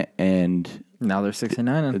the internet and... Now they're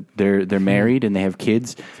 69. And They're married and they have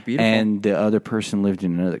kids. beautiful. And the other person lived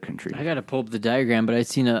in another country. I got to pull up the diagram, but I'd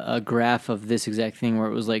seen a graph of this exact thing where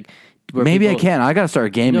it was like... Where Maybe people, I can. I got to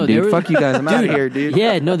start gaming, No, there dude. was- Fuck you guys. I'm out of here, dude.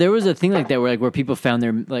 Yeah, no, there was a thing like that where people found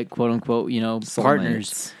their, like, quote-unquote, you know,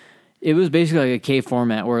 partners. It was basically like a K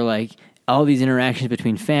format where, like, all these interactions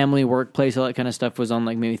between family, workplace, all that kind of stuff was on,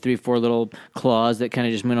 like, maybe 3 or 4 little claws that kind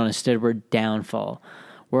of just went on a steadward downfall.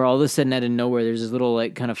 Where all of a sudden, out of nowhere, there's this little,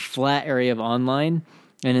 like, kind of flat area of online...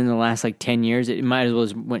 And in the last, like, 10 years, it might as well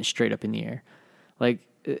have went straight up in the air. Like,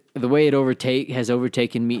 the way it has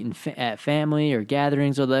overtaken meeting at family or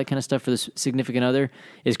gatherings, all that kind of stuff for the significant other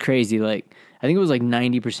is crazy. Like, I think it was like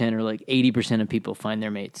 90% or like 80% of people find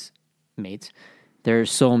their mates, their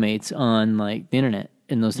soulmates on, like, the internet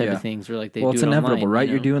and those type of things. Where, like, they well, do it's it inevitable, online, right? you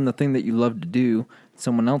know? You're doing the thing that you love to do.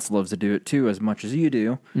 Someone else loves to do it, too, as much as you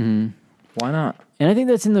do. Mm-hmm. Why not? And I think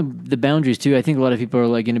that's in the boundaries, too. I think a lot of people are,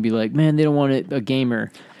 like, going to be like, man, they don't want a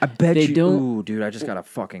gamer. I bet they you don't. Ooh, dude, I just got a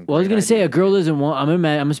fucking. Well, I was great gonna say idea. a girl doesn't want. I'm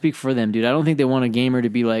gonna speak for them, dude. I don't think they want a gamer to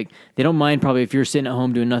be like. They don't mind probably if you're sitting at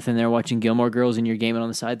home doing nothing. They're watching Gilmore Girls and you're gaming on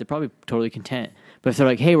the side. They're probably totally content. But if they're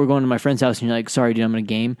like, hey, we're going to my friend's house, and you're like, sorry, dude, I'm gonna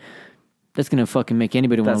game. That's gonna fucking make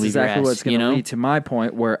anybody want to That's leave exactly your ass. what's going to lead to my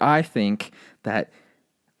point, where I think that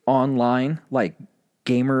online, like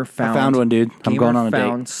gamer found, found one, dude. I'm going on a date.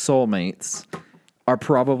 found soulmates are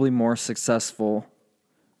probably more successful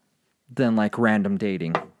than like random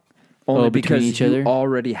dating. Only between because each you other?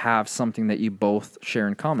 already have something that you both share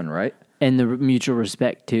in common, right? And the mutual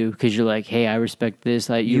respect too, because you're like, hey, I respect this,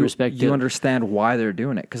 like you respect you it. understand why they're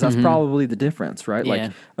doing it, because that's probably the difference, right? Yeah.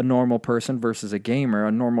 Like a normal person versus a gamer.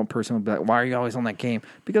 A normal person would be like, why are you always on that game?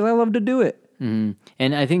 Because I love to do it. And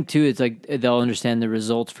I think too, it's like they'll understand the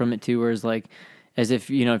results from it too. Whereas like, as if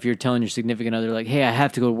you know, if you're telling your significant other like, hey, I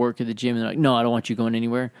have to go to work at the gym, and they're like, no, I don't want you going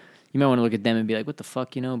anywhere. You might want to look at them and be like, what the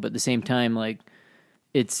fuck, you know? But at the same time, like,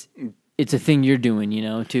 it's a thing you're doing, you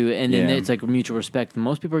know, too. And then it's like mutual respect.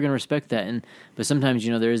 Most people are going to respect that. But sometimes,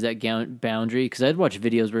 you know, there is that boundary. Because I'd watch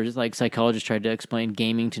videos where just like psychologists tried to explain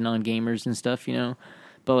gaming to non-gamers and stuff, you know.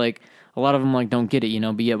 But like a lot of them like don't get it, you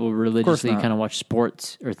know. But yet will religiously kind of watch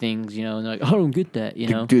sports or things, you know. And they're like, oh, I don't get that, you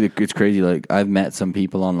know. Dude, it's crazy. Like, I've met some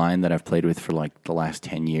people online that I've played with for like the last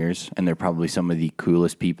 10 years, and they're probably some of the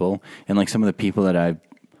coolest people. And like some of the people that I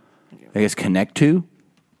guess connect to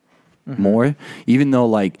more, even though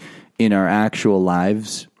like in our actual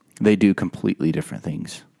lives, they do completely different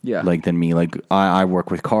things. Yeah. Like than me. Like I work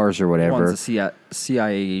with cars or whatever. One's a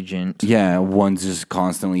CIA agent. Yeah, one's just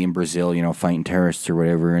constantly in Brazil, you know, fighting terrorists or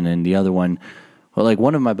whatever, and then the other one Well, like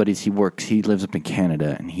one of my buddies, he lives up in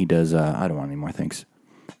Canada, and he does. I don't want any more things.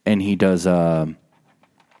 And he does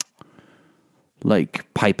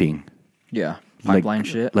like piping, Yeah. like- Pipeline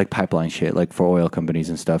shit. like pipeline shit, like for oil companies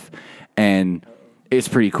and stuff. And it's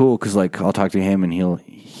pretty cool because like I'll talk to him, and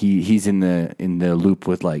he's in the loop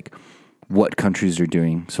with like what countries are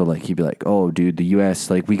doing. So like he'd be like, "Oh, dude, the U.S.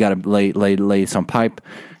 like we gotta lay some pipe."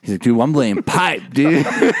 He's like, "Dude, I'm laying pipe, dude."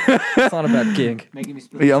 It's not a bad gig.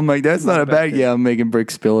 Yeah, I'm like, that's not a bag. Yeah, I'm making Brick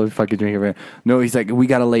spill if I could drink it. No, he's like, we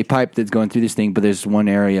got to lay pipe that's going through this thing, but there's one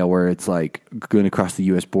area where it's like going across the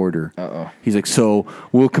U.S. border. Uh-oh. He's like, so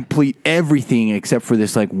we'll complete everything except for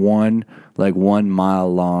this like 1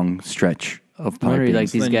 mile long stretch of I wonder, piping.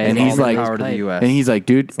 like, these guys and all he's the like, power to the US. and he's like,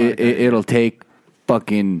 dude, it'll take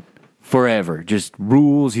fucking forever. Just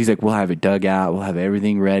rules. He's like, we'll have it dug out. We'll have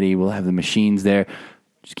everything ready. We'll have the machines there.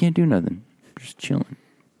 Just can't do nothing. Just chilling.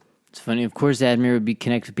 It's funny. Of course, Admir would be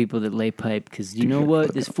connected to people that lay pipe because you know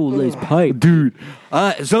what? This fool lays pipe Dude,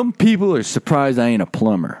 some people are surprised I ain't a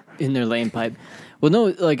plumber. in their laying pipe. Well, no,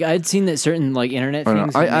 like I'd seen that certain like internet I don't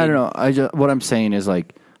things. know. I don't know. I just what I'm saying is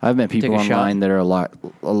like I've met people Take a shot. online that are a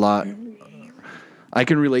lot. I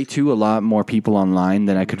can relate to a lot more people online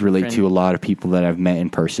than I could relate to a lot of people that I've met in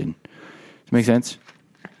person. Does that make sense?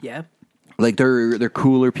 Yeah. Like they're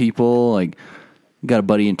cooler people. Like got a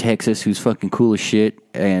buddy in Texas who's fucking cool as shit,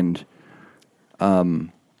 and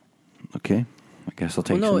okay, I guess I'll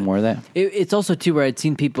take some more of that. It's also too where I'd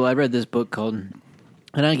seen people. I read this book called,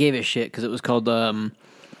 and I gave it shit because it was called. It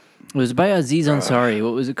was by Aziz Ansari.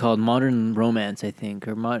 What was it called? Modern Romance, I think,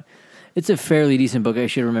 or It's a fairly decent book. I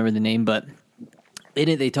should remember the name, but in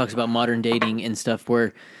it they talks about modern dating and stuff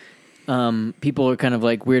where people are kind of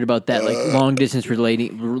like weird about that, like long distance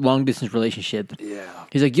relationship. Yeah,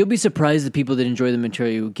 he's like, you'll be surprised the people that enjoy the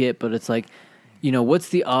material you get, but it's like, you know, what's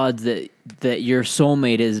the odds that your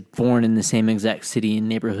soulmate is born in the same exact city and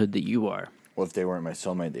neighborhood that you are? Well, if they weren't my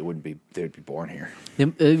soulmate, they'd be born here.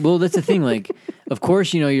 Well, that's the thing. Like, of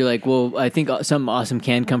course, you know, you're like, well, I think something awesome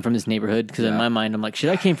can come from this neighborhood because in my mind, I'm like, shit,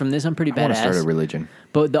 I came from this. I'm pretty I want to start a badass. religion.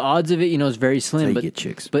 But the odds of it, you know, is very how slim. you But get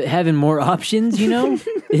chicks. but having more options, you know,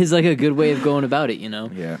 is like a good way of going about it. You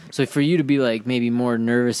know. Yeah. So for you to be like maybe more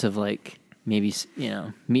nervous of like maybe you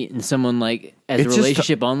know meeting someone like as It's a just-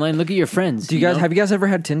 relationship online, look at your friends. Do you guys know? have you guys ever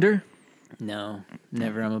had Tinder? No,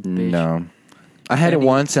 never. I'm a bitch. No, I had it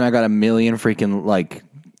once, and I got 1 million freaking like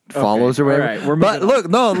follows or whatever. all right, we're but moving look,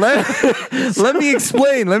 no, let me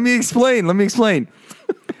explain. Let me explain.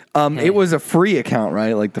 It was a free account,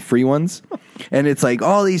 right? Like the free ones. And it's like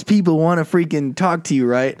all these people want to freaking talk to you,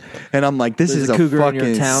 right? And I'm like, this There's is a a cougar in fucking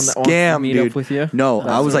your town that wants to scam, meet dude. up with you? No,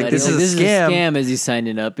 I was like, this is a scam. As he's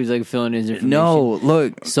signing up, he's like filling in his information. No,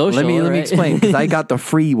 look. Social, let me right? explain because I got the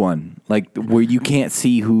free one, like where you can't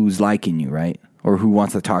see who's liking you, right, or who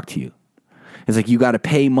wants to talk to you. It's like you got to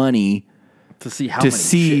pay money To see how to many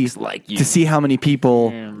see chicks like you. to see how many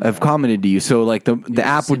people have commented to you. So like the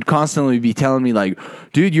app would constantly be telling me like,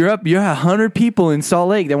 dude, you're 100 people in Salt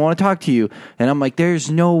Lake that want to talk to you, and I'm like,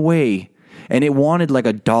 there's no way. And it wanted like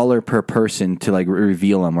 $1 per person to like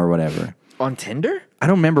reveal them or whatever. On Tinder? I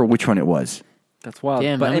don't remember which one it was. That's wild.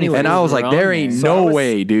 Damn, but how many anyway, And I was like, on there there. ain't So no I was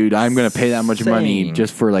way, dude. I'm gonna pay that much money saying-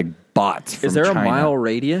 just for like bots. From is there China. a mile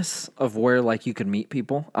radius of where like you can meet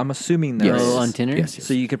people? I'm assuming there Yes. is. Oh, on Tinder? Yes, yes.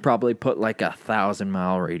 So you could probably put like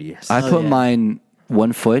 1,000-mile radius. I put yeah. mine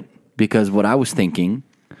 1 foot because what I was thinking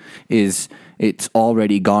is it's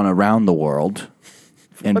already gone around the world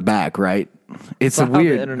and back, right? It's That's a how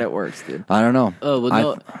weird. the internet works, dude. I don't know. Oh well,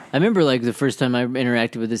 no. I remember like the first time I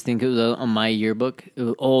interacted with this thing. It was on my yearbook, it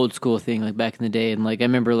was old school thing, like back in the day. And like I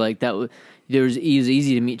remember like it was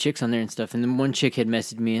easy to meet chicks on there and stuff. And then one chick had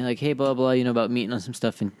messaged me like, "Hey, blah blah, you know about meeting on some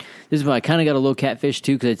stuff." And this is why I kind of got a little catfish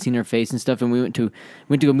too because I'd seen her face and stuff. And we went to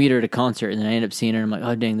go meet her at a concert. And then I ended up seeing her. And I'm like,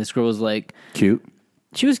 "Oh dang, this girl was like, Cute.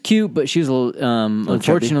 she was cute, but she was a little,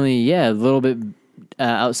 unfortunately, yeah, a little bit."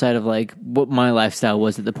 Outside of like what my lifestyle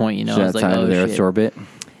was at the point, you know, I was like, outside oh of their shit. orbit.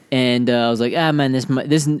 And I was like, man,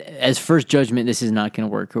 this as first judgment, this is not going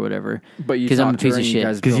to work or whatever. But you because I'm a talked to piece her of and you shit.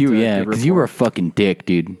 guys Because built you, a yeah, good because you were a rapport. fucking dick,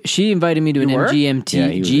 dude. She invited me to an You were? Yeah, he was a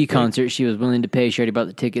MGMT dick. concert. She was willing to pay. She already bought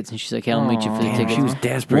the tickets, and she's like, "Hey, I'll meet you for the Damn, tickets." she was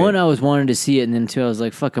desperate. One, I was wanting to see it, and then two, I was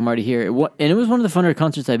like, "Fuck, I'm already here." And it was one of the funner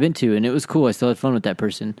concerts I've been to, and it was cool. I still had fun with that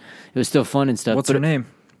person. It was still fun and stuff. What's but her name?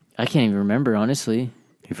 I can't even remember honestly.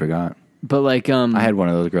 You forgot. But like, I had one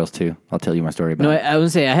of those girls too. I'll tell you my story about no, it. I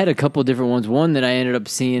would say I had a couple different ones. One that I ended up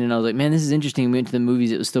seeing, and I was like, "Man, this is interesting." We went to the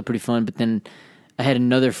movies; it was still pretty fun. But then I had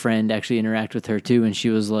another friend actually interact with her too, and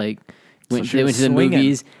she was like, she they went was to the swinging.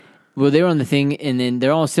 movies. Well, they were on the thing, and then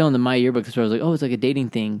they're all still in the My Yearbook. So I was like, "Oh, it's like a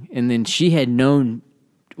dating thing." And then she had known,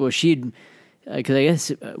 well, she had because I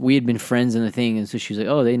guess we had been friends in the thing, and so she was like,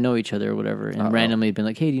 "Oh, they know each other or whatever," and randomly had been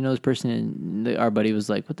like, "Hey, do you know this person?" And our buddy was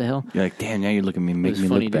like, "What the hell?" You're like, damn, now you're looking at me, make was me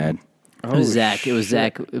funny, look dude. bad. It was Zach. It was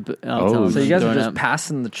Zach. Oh, So you guys are throwing just up.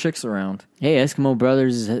 passing the chicks around. Hey, Eskimo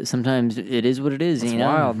brothers. Sometimes it is what it is. It's you know?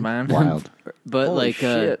 wild, man. Wild. But Holy like,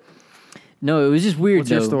 shit. no, it was just weird.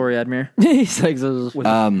 What's your though. story, Admir? He's like, those,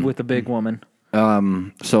 With the big woman.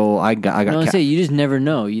 So I got. no, I say you just never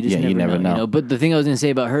know. You just Yeah, you never never know. know. You know. But the thing I was gonna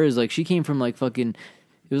say about her is like she came from like fucking.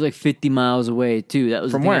 It was like 50 miles away too. That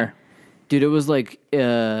was From the thing. where? Dude, it was like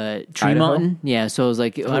Tree Mountain. Yeah, so it was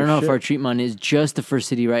like I don't know shit. if our Tree Mountain is just the first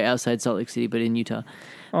city right outside Salt Lake City, but in Utah.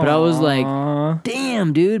 But I was like,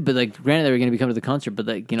 damn, dude. But like, granted, they were gonna be coming to the concert, but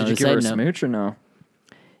like, you know, Did the you give her a side note, smooch or no?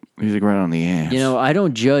 music right on the ass. you know, I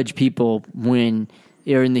don't judge people when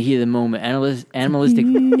they're in the heat of the moment. Animalistic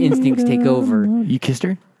instincts take over. You kissed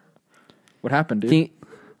her? What happened, dude?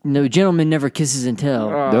 No, gentleman never kisses and tell.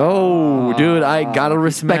 No, dude, I gotta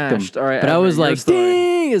respect him. Smashed. All right, But I Admir, was your like, story.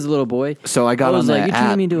 ding, as a little boy. So I got I was on like, that you're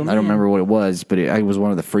turning app. me into a I man. don't remember what it was, but I was one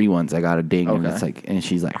of the free ones. I got a ding, and Okay. it's like, and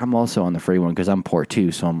she's like, I'm also on the free one because I'm poor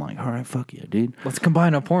too. So I'm like, all right, fuck yeah, dude. Let's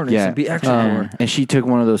combine our pornos and be extra poor. And she took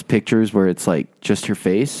one of those pictures where it's like just her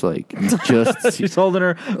face, like just. She's holding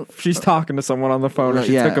her. She's talking to someone on the phone, and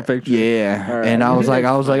she yeah, took a picture. Yeah, All right. and I was like,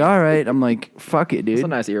 all right. I'm like, fuck it, It's dude. a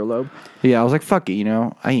nice earlobe. Yeah, I was like, fuck it, you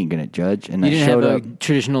know, I ain't gonna judge. And You I didn't showed have up. a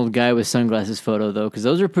traditional guy with sunglasses photo though, because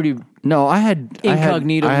those are pretty. No, I had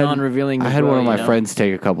Incognito, I had- non-revealing I as had one well, of my you know? friends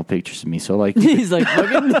take a couple pictures of me. So like, He's like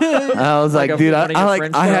fucking. I was like, a- dude, one of I your like,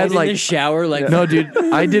 friends I died had in like, the shower, like no, dude,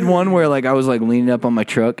 I did one where like I was like leaning up on my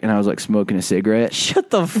truck and I was like smoking a cigarette.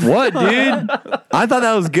 shut the. What, dude? I thought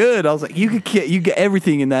that was good. I was like, you get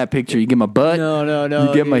everything in that picture. You get my butt. No,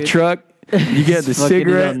 You get my dude. truck. You get the Fucking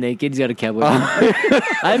cigarette. naked. He's got a cowboy.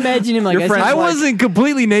 I imagine him like Your friend- I wasn't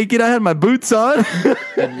completely naked. I had my boots on.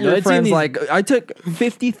 Your friend's like, I took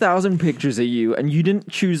 50,000 pictures of you, and you didn't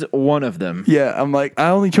choose one of them. Yeah, I'm like,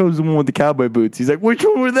 I only chose the one with the cowboy boots. He's like, which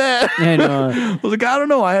one were that? I know. I was like, I don't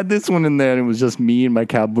know. I had this one in there, and it was just me and my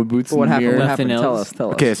cowboy boots. What in the happened? mirror. What Nothing happened? else. Tell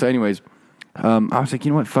us. Okay, so anyways, I was like,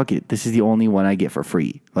 you know what? Fuck it. This is the only one I get for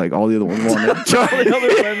free. Like all the other ones wanted to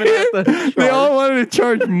charge. They all wanted to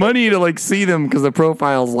charge money to like see them because the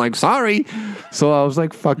profile's like, sorry. So I was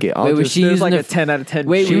like, fuck it. I'll Wait, was just. she There's using like the a 10 out of 10.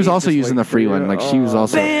 Wait, She was Just also using the waiting free for one. you. Like she was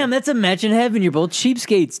also. Bam! That's a match in heaven. You're both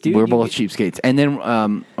cheapskates, dude. We're You both get- cheapskates. And then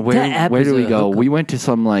That where app did is we a go? hookup. We went to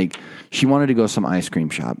some like she wanted to go some ice cream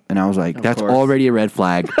shop, and I was like, that's course. already a red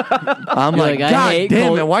flag. I'm You're like, like, I God hate damn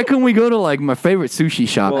cold- it! Why couldn't we go to like my favorite sushi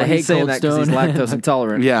shop? Well, I hate he's saying Cold that because he's Stone. lactose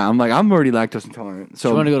intolerant. Yeah, I'm like, I'm already lactose intolerant. So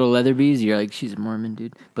You want to go to Leatherby's? You're like, she's a Mormon,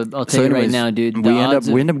 dude. But I'll tell So you right anyways, now, dude. we the end up odds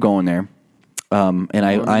of- we end up going there, and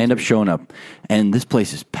I end up showing up, and this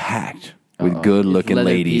place is packed with good looking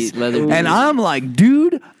ladies, Leatherby. and I'm like,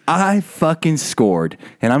 dude, I fucking scored,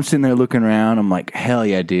 and I'm sitting there looking around, I'm like, hell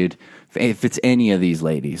yeah, dude. If it's any of these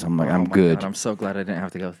ladies, I'm like, Oh I'm my good. God, I'm so glad I didn't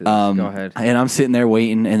have to go through this. Go ahead. And I'm sitting there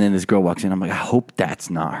waiting, and then this girl walks in. I'm like, I hope that's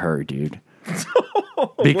not her, dude.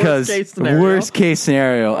 Because Worst-case scenario. worst case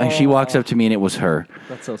scenario, and she walks up to me, and it was her.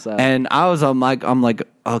 That's so sad. And I'm like,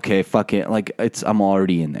 okay, fuck it. Like I'm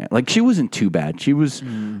already in there. Like she wasn't too bad. She was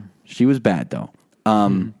bad though.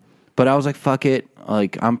 But I was like, fuck it.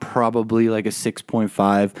 Like I'm probably like a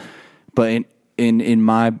 6.5, but in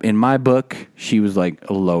my book, she was like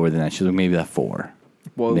lower than that. She was like maybe a 4,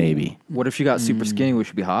 Whoa. maybe. What if she got super skinny? Would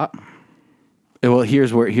she be hot? Well,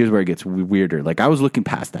 here's where it gets weirder. Like I was looking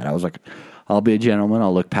past that. I was like, I'll be a gentleman.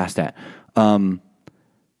 I'll look past that.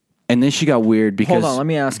 And then she got weird because Hold on, let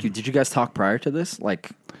me ask you. Did you guys talk prior to this? Like,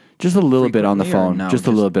 just a little bit on the frequently or phone. no? Just a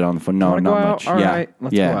Just- little bit on the phone. No, wanna not go out? much. All yeah, right,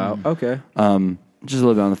 let's yeah. go out. Okay. Just a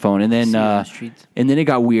little bit on the phone, and then See you on the streets. and then it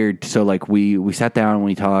got weird. So like we sat down and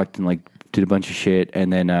we talked and like did a bunch of shit,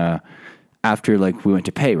 and then after like we went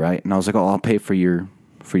to pay, right, and I was like, oh, I'll pay for your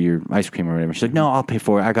ice cream or whatever. She's like, no, I'll pay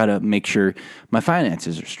for it. I gotta make sure my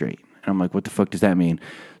finances are straight. And I'm like, what the fuck does that mean?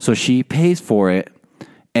 So she pays for it,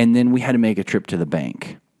 and then we had to make a trip to the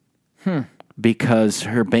bank because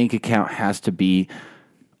her bank account has to be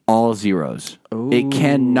all zeros. It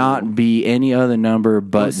cannot be any other number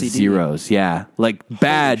but OCD. zeros. Yeah. Like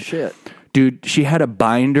bad. shit. Dude, she had a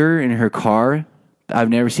binder in her car. I've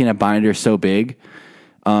never seen a binder so big.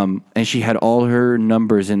 And she had all her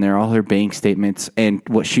numbers in there, all her bank statements. And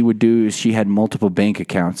what she would do is she had multiple bank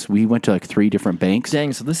accounts. We went to like 3 different banks.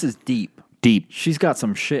 Dang, so this is deep. Deep. She's got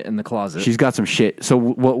some shit in the closet. She's got some shit. So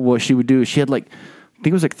what she would do is she had like, I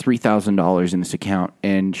think it was like $3,000 in this account,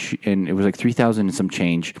 and it was like $3,000 and some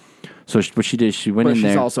change. So what she did, she went but in she's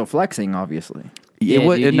there. also flexing, obviously. Yeah, it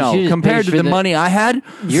was, dude, you no, should've compared paid to for the the- money I had,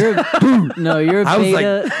 You're you're a I was like,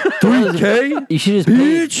 beta. 3K? You should have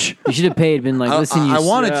paid. Bitch. You should have paid. Been like, listen, you I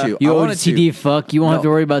wanted to. You I old wanted CD fuck. You won't have to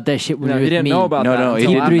No. worry about that shit when No, you're he with didn't me. know about No, that. no, it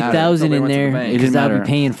until Keep didn't after- 3,000 until in we went to the there bank. It because didn't I'll matter. be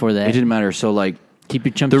paying for that. It didn't matter. So like, Keep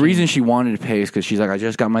your chump. the change. reason she wanted to pay is because she's like, I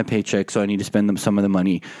just got my paycheck, so I need to spend some of the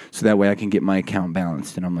money so that way I can get my account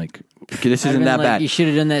balanced. And I'm like, okay, this I've isn't been that like, bad. You should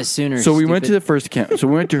have done that sooner. So we went to stupid. the first account. So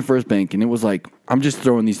we went to her first bank, and it was like, I'm just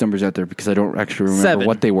throwing these numbers out there because I don't actually remember 7.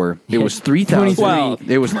 what they were. It was 3,000.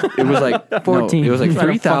 23. It was like 14. No, it was like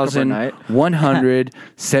Trying to fuck up our night.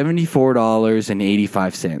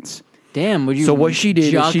 $3,174.85. Damn. Would you? So what she did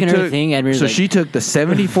is jocking she her took, thing. Admir's so like, she took the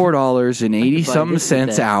 $74.80 something this with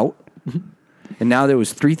cents that. out. And now there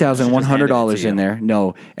was $3,100 you. in there.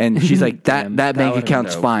 No, and she's like, that bank would've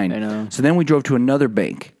account's been dope. fine. I know. So then we drove to another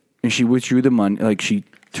bank, and she withdrew the money. Like she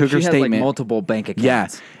took She her has statement. like multiple bank accounts. Yeah,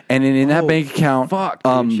 and in that Oh, bank account, fuck,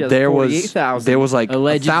 dude. She has there was $48,000. like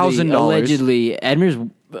allegedly, $1,000. allegedly, Admir's.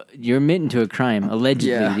 You're admitting to a crime.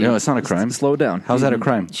 Allegedly, Yeah. dude. No, it's not a crime. Slow down. How's that a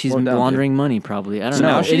crime? She's Slow down, laundering money, probably. I don't So know.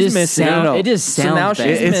 now it she's just missing. sound- No, no. It just So sounds now bad.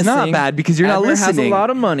 she's It's not missing. bad because you're not Admiral listening. has a lot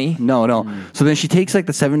of money. No. So then she takes like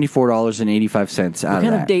the $74.85 out What of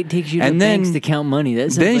kind that. of date takes you to and then, banks to count money?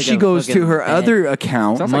 That sounds then like she a goes to fucking her bad- other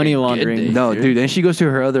account. Sounds like money a good laundering. date. No, dude. Then she goes to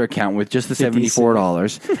her other account with just the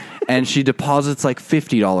 $74, and she deposits like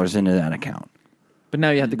 $50 into that account. But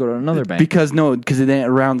now you have to go to another bank. Because it then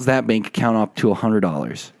rounds that bank account up to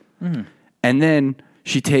 $100, and then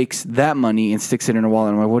she takes that money and sticks it in her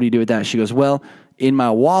wallet. I'm like, what do you do with that? She goes, well, in my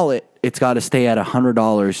wallet, it's got to stay at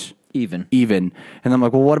 $100 Even. And I'm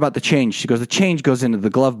like, well, what about the change? She goes, the change goes into the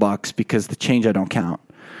glove box because the change I don't count.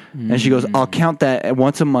 And she goes, I'll count that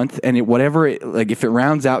once a month, and if it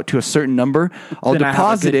rounds out to a certain number, I'll Then I have a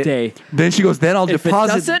deposit good it. day. Then she goes, then I'll If it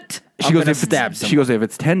deposit. doesn't, she I'm goes, gonna if stab it's, someone. she goes, if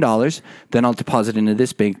it's $10, then I'll deposit into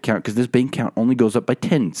this bank account because this bank account only goes up by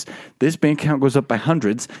tens. This bank account goes up by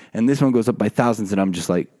hundreds, and this one goes up by thousands. And I'm just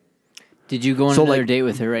like, Did you go on So, another like, date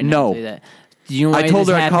with her right no. now? I'll tell you that. Do you know why I told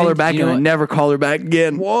this her I'd call her happened? back, Do you and know I what- never call her back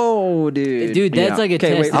again. Whoa, dude. Dude, that's Yeah. like a Okay,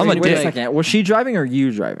 test. wait, I'm a wait a dick. second. Was she driving or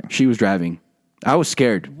you driving? She was driving. I was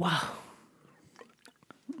scared.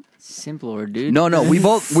 Simpler, dude. No, we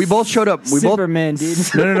both showed up. We both Superman, dude.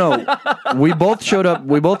 No. We both showed up.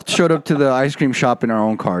 We both showed up to the ice cream shop in our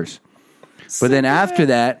own cars. But then after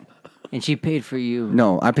that, And she paid for you.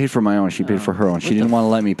 no, I paid for my own. She paid for her own. She didn't want to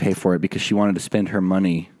let me pay for it because she wanted to spend her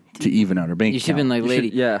money to even out her bank You should have been account. like, lady.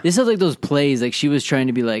 yeah. This sounds like those plays. Like she was trying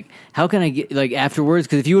to be like, how can I get like afterwards?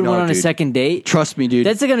 Because if you would have No, went on a dude. second date, Trust me, dude.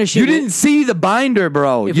 That's the kind of shit You we- didn't see the binder,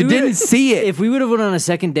 bro. If You we didn't would've- see it. If we would have went on a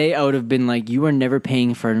second date, I would have been like, you are never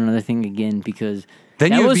paying for another thing again because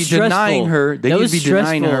then that you'd was be stressful. denying her. Then That you'd was be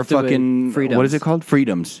denying her stressful to it. fucking freedoms. what is it called?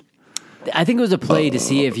 Freedoms. I think it was a play to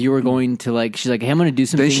see if you were going to like. She's like, hey, I'm going to do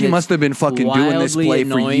something. Then she that's must have been fucking doing this wildly play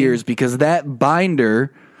for annoying. years because that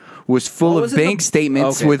binder was full What of was it, bank the-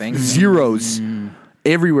 statements okay, with bank- zeros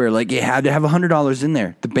everywhere. Like it had to have $100 in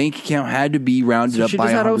there. The bank account had to be rounded So up she by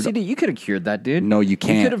just had $100. OCD. You could have cured that, dude. No, you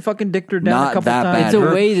can't. You could have fucking dicked her down Not a couple that times. bad. It's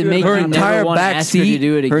a way to make her you entire never want to back ask her to seat,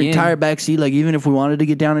 do it her again. entire back seat, like even if we wanted to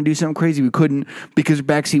get down and do something crazy, we couldn't because her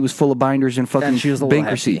back seat was full of binders and fucking And she was a little bank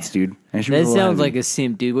hefty. receipts, dude. And she That was a little sounds heavy. like a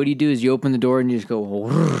simp, dude. What do is you open the door and you just go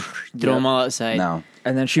throw them all outside. No,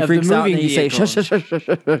 And then she Of the freaks out and moving you say, vehicle. shush, shush, shush,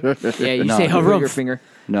 shush. Yeah, you No, say you Put your harumph. finger.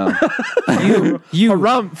 no, You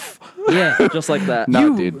Harumph. yeah. Just like that. no,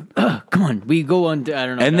 You- dude. Come on, we go on. To, I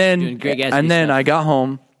don't know. And doing Greg Gatsby then stuff. I got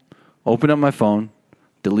home, opened up my phone,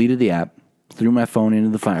 deleted the app, threw my phone into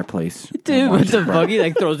the fireplace. Dude, what the fuck? He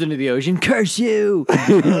like throws it into the ocean. Curse you!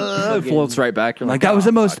 It floats right back. You're Like that was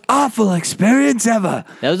the most awful experience ever.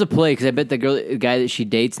 That was a play because I bet the guy that she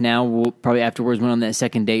dates now will probably afterwards went on that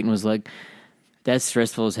second date and was like, "That's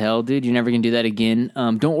stressful as hell, dude. You're never gonna do that again.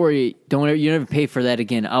 Don't worry. You never pay for that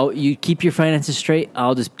again. You keep your finances straight.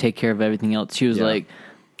 I'll just take care of everything else." She was like,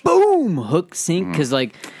 "Boom, hook, sink." Because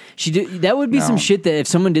like that would be some shit that if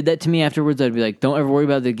someone did that to me afterwards, I'd be like, "Don't ever worry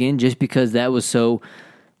about it again," just because that was so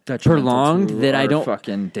prolonged that I don't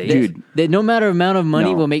fucking date. Dude. that no matter amount of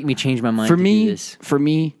money No. will make me change my mind. For to do me, this.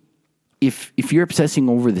 if you're obsessing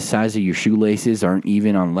over the size of your shoelaces aren't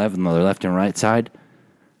even on the left and right side,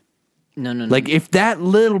 No. like if that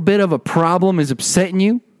little bit of a problem is upsetting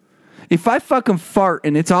you, if I fucking fart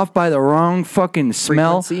and it's off by the wrong fucking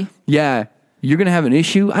smell, Frequency? yeah, you're gonna have an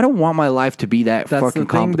issue. I don't want my life to be that That's fucking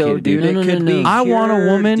the thing, though, complicated, dude. dude. No, It no, could no, be. no. I want a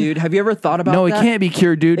cured, woman, dude. Have you ever thought about No, that? it can't be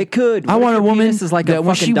cured, dude. It could. I What want if a your woman penis is like a that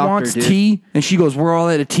when fucking she doctor, wants dude? tea and she goes, "We're all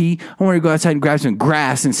out of tea." I want her to go outside and grab some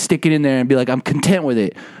grass and stick it in there and be like, "I'm content with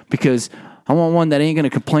it," because I want one that ain't gonna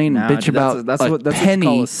complain and bitch dude, about that's a what penny.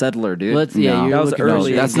 you call a settler, dude. Let's- yeah, No. you're that was looking-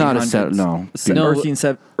 early. that's not a 1800s. set. No,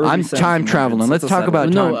 No, I'm time traveling. Let's talk about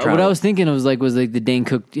No, time what travel. I was thinking was like the Dane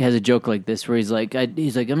Cook has a joke like this where he's like, I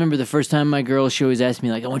remember the first time my girl, she always asked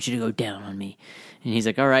me like, I want you to go down on me. And he's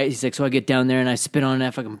like, all right. He's like, so I get down there and I spit on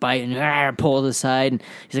that fucking bite and pull it aside. And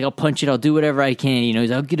he's like, I'll punch it. I'll do whatever I can. You know,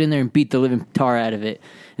 he's like, I'll get in there and beat the living tar out of it.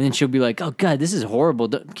 And then she'll be like, oh, God, this is horrible.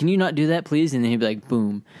 Can you not do that, please? And then he'll be like,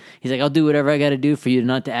 boom. He's like, I'll do whatever I got to do for you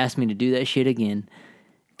not to ask me to do that shit again.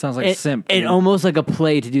 Sounds like simp. And dude. almost like a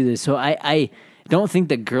play to do this. So I don't think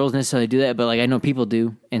that girls necessarily do that, but like I know people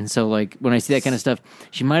do. And so like when I see that kind of stuff,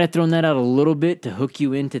 she might have thrown that out a little bit to hook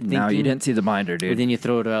you into thinking. No, you didn't see the binder, But dude. then you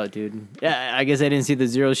throw it out, dude. Yeah, I guess I didn't see the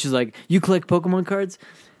zeros. She's like, you collect Pokemon cards?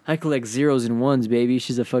 I collect zeros and ones, baby.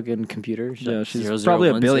 She's a fucking computer. Yeah, like, she's 0, 0, probably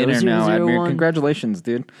 1, a billionaire 0, 0, now, 0, Admir. 1. Congratulations,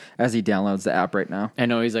 dude. As he downloads the app right now. I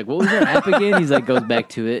know. He's like, what was that app again? He's like, goes back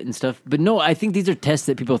to it and stuff. But no, I think these are tests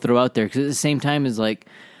that people throw out there because at the same time is like,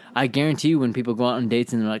 I guarantee you when people go out on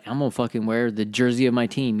dates and they're like, I'm going to fucking wear the jersey of my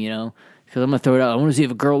team, you know? Because I'm going to throw it out. I want to see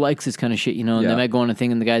if a girl likes this kind of shit, you know? And Yeah. they might go on a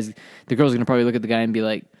thing and the girl's going to probably look at the guy and be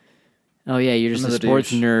like, oh yeah, you're just Another a sports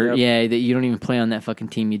douche. nerd. Yep. Yeah, that you don't even play on that fucking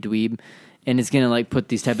team, you dweeb. And it's going to like put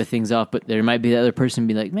these type of things off. But there might be the other person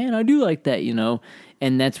be like, man, I do like that, you know?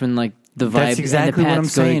 And that's when like the vibe That's exactly and the what I'm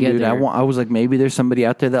paths go saying, dude. together. I was like, maybe there's somebody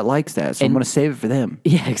out there that likes that, so I'm And- gonna save it for them.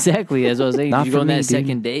 Yeah, exactly. As I was saying, Not did you for go on me, that dude.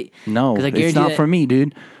 second date? No, 'Cause I it's guarantee not that- for me,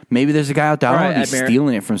 dude. Maybe there's a guy out there. All I right, don't be Admir.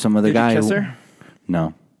 stealing it from some other Did guy. you kiss who- her?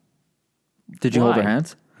 No, Did you hold her Why?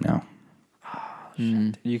 hands? no.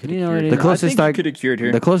 You could You know have what cured it her. is. The closest I I think you could have cured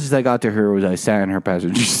her. The closest I got to her was I sat in her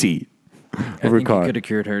passenger seat I of her think you car. could have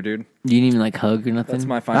cured her, dude. You didn't even like hug or nothing? That's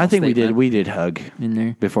my final I think statement. we did hug in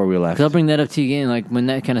there. before we left. Because I'll bring that up to you again, like when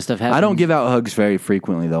that kind of stuff happens. I don't give out hugs very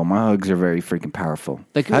frequently, though. My hugs are very freaking powerful.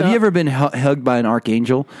 Like, Have you ever been hugged by an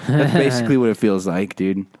archangel? That's basically what it feels like,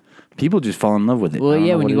 dude. People just fall in love with it. Well, I don't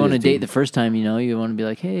yeah, know when what you it go on is, a date dude. the first time, you know, you want to be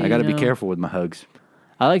like, hey, I got to you be know. careful with my hugs.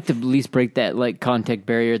 I like to at least break that like contact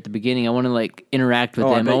barrier at the beginning. I want to like interact with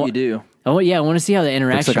Oh, I them. bet wa- you do. Oh yeah, I want to see how the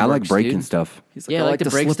interaction. Looks like I like works, breaking dude. stuff. He's Yeah, I like to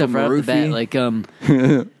break slip stuff him right a off the bat.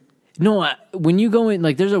 roofie. Like no, when you go in,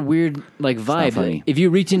 like there's a weird like vibe. funny. Like, if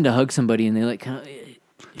you reach in to hug somebody and they like kind of.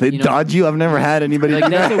 They You know- dodge you. I've never had anybody. Like do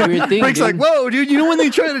that's that. a weird thing. Rick's dude. like, whoa, dude. You know when they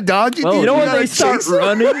try to dodge you? Whoa, dude, you know when gotta they start chase them?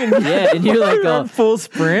 running and Yeah, and you're like, run full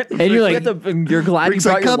sprint, and you're like- you're glad Rick's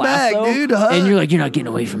you like, brought your come back, lasso. dude. Hug. and you're like, you're not getting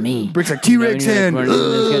away from me. Rick's like You know, T-Rex and you're, hand. like, running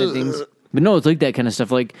those kind of things. But no, it's like that kind of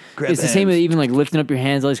stuff. Like Grab it's the same with hands. even like lifting up your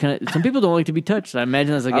hands. All these kind of. Some people don't like to be touched. I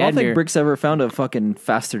imagine that's like I don't think Admir. Brick's ever found a fucking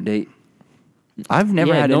faster date. I've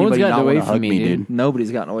never Yeah, had no one's anybody gotten not away want to from hug me, me, dude. dude.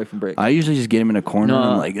 Nobody's gotten away from Brick. I usually just get him in a corner No.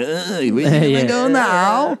 and I'm like, where you Yeah. gonna go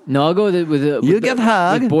now? No, I'll go with You get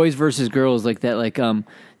hug. with boys versus girls like that. Like I've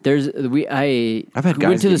had guys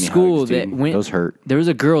went to give the me school hugs, that dude. went. Those hurt. There was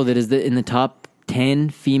a girl that is in the top 10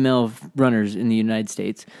 female runners in the United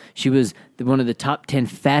States. She was one of the top 10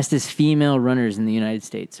 fastest female runners in the United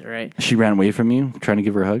States. All right. She ran away from you, trying to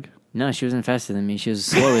give her a hug. No, she wasn't faster than me. She was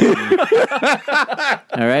slower than me.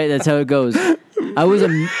 All right, that's how it goes. I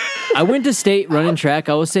went to state running track.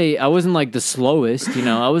 I will say I wasn't like the slowest. You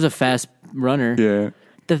know, I was a fast runner. Yeah.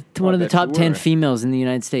 One of the bet top you 10 were. females in the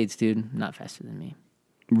United States, dude. Not faster than me.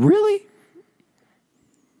 Really?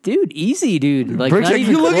 Dude, easy, dude. Like, Brick's not like,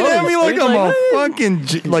 even you looking close, at me like dude. I'm a Like,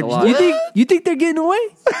 fucking like. lot. you think they're getting away?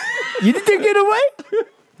 You think they're getting away?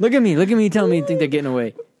 Look at me. Tell me you think they're getting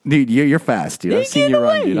away. Dude, you're fast, dude. I've seen getting you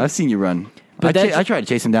run, away. dude. I've seen you run. But that's- I tried to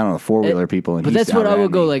chase him down on a 4-wheeler, people, and But he that's what I outran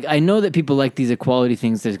would go me. like. I know that people like these equality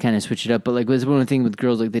things to kind of switch it up, but like that's one of the things with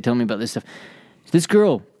girls. Like they tell me about this stuff. This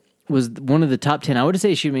girl was one of the top 10. I would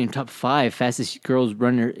say she was top 5 fastest girls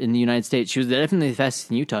runner in the United States. She was definitely the fastest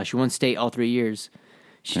in Utah. She won state all 3 years.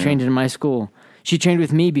 She trained in my school. She trained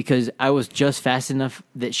with me because I was just fast enough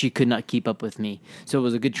that she could not keep up with me. So it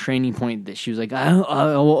was a good training point that she was like, I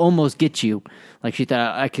will almost get you. Like she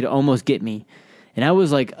thought I could almost get me. And I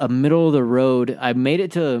was like a middle of the road. I made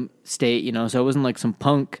it to state, you know, so I wasn't like some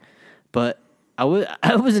punk, but I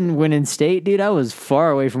wasn't winning state, dude. I was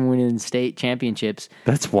far away from winning state championships.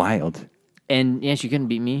 That's wild. And yeah, she couldn't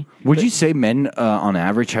beat me. Would you say men, on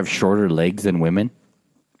average, have shorter legs than women?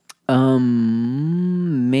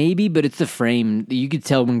 Maybe, but it's the frame. You could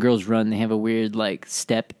tell when girls run, they have a weird like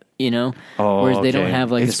step, you know. Whereas they don't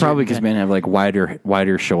have like. It's a probably certain because kind- men have like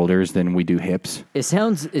wider shoulders than we do hips. It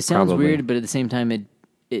sounds Probably. weird, but at the same time,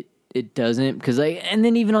 it doesn't because and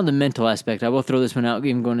then even on the mental aspect, I will throw this one out.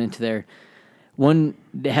 Even going into there, one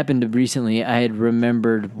that happened recently, I had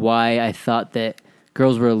remembered why I thought that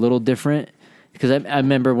girls were a little different because I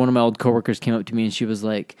remember one of my old coworkers came up to me and she was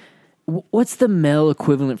like, "What's the male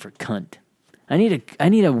equivalent for cunt?" I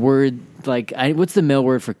need a word like what's the male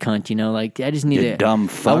word for cunt? You know, like I just need You a dumb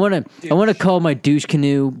fuck. I want to call my douche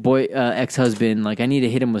canoe boy ex husband. Like I need to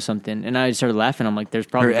hit him with something. And I started laughing. I'm like, there's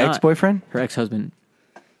probably Her not. ex-boyfriend? Her ex husband.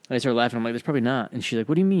 I started laughing. I'm like, there's probably not. And she's like,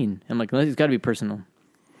 what do you mean? I'm like, it's got to be personal.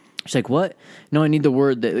 She's like, what? No, I need the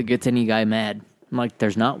word that gets any guy mad. I'm like,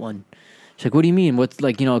 there's not one. She's like, what do you mean? What's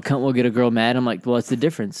like, a cunt will get a girl mad? I'm like, well, what's the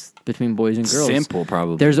difference between boys and girls? Simple,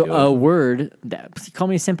 probably. There's dude. a word that call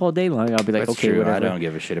me simple all day long. I'll be like, That's okay, true. whatever. I don't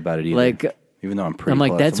give a shit about it either. Like, even though I'm pretty. I'm like,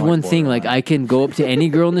 close, that's I'm one thing. Like, borderline. I can go up to any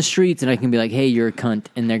girl in the streets and I can be like, hey, you're a cunt.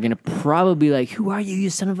 And they're going to probably be like, who are you, you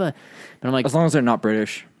son of a. But I'm like, As long as they're not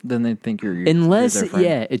British, then they think you're unless, you're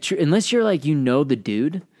their friend. unless you're like, the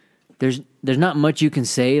dude, there's not much you can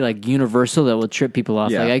say, like, universal that will trip people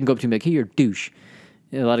off. Yeah. Like, I can go up to him and be like, hey, you're a douche.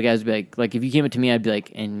 And a lot of guys would be like, if you came up to me, I'd be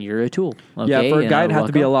like, and you're a tool. Okay? Yeah, for a And guy, I'd it'd have walk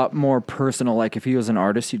to be a up. lot more personal. Like if he was an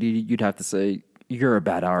artist, you'd have to say you're a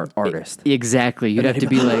bad artist. Exactly. You'd have to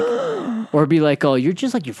be like, or be like, oh, you're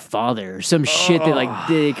just like your father, or some shit that like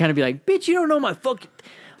they kind of be like, bitch, you don't know my fucking,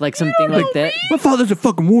 like something like that. My father's a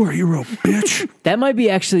fucking war hero, bitch. That might be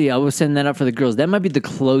actually, I was sending that up for the girls. That might be the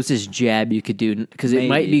closest jab you could do because it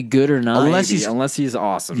might be good or not. Unless he's- Unless he's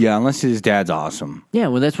awesome. Yeah, unless his dad's awesome. yeah,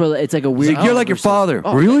 well, that's where it's like a weird. You're like your father.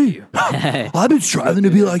 Really? I've been striving to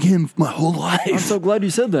be like him my whole I'm life. so glad you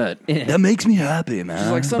said that. That makes me happy,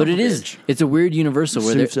 man. Like, son But of it a is. bitch. It's a weird universal.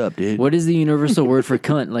 Where Suits there- up, dude. What is the universal word for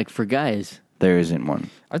cunt? Like for guys. There isn't one.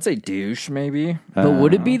 I'd say douche, maybe. But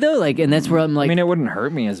would it be though? Like, and that's where I'm like, I mean, it wouldn't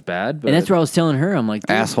hurt me as bad. But and that's where I was telling her, I'm like,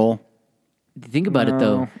 dude, Asshole. think about it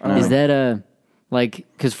though. Is that like,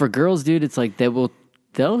 because for girls, dude, it's like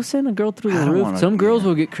they'll send a girl through I the don't roof. wanna- Some girls yeah.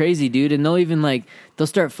 will get crazy, dude, and they'll even like they'll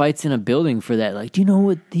start fights in a building for that. Like, do you know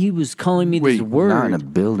what he was calling me this word, Not in a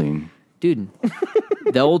building. dude?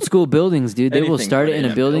 The old school buildings, dude. They will Anything start but it in in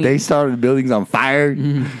a a building. They started buildings on fire.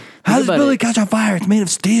 How does about building it. catch on fire? It's made of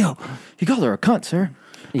steel. you called her a cunt, sir.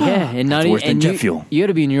 Yeah, and not worse even than jet you, fuel. You got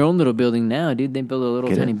to be in your own little building now, dude. They build a little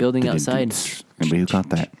Get tiny it? building outside. Anybody who caught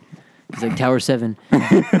that? It's like Tower 7.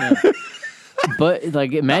 Yeah. But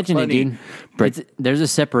like, imagine it, funny. dude. But- There's a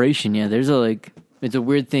separation. Yeah, there's a like. It's a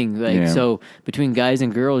weird thing. Like, Yeah. so between guys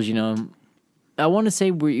and girls, I want to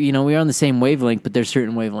say we are on the same wavelength, but there's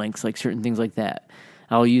certain wavelengths, like certain things like that.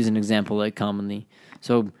 I'll use an example like commonly.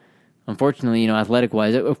 So, unfortunately, athletic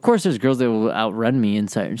wise, of course, there's girls that will outrun me in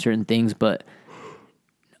certain things, but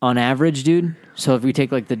on average, dude. So if we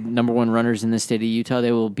take like the number one runners in the state of Utah,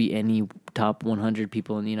 they will beat any top 100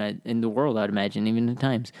 people in the world. I'd imagine, even at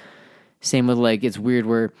times. Same with like, it's weird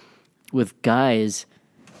where with guys,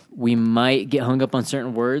 we might get hung up on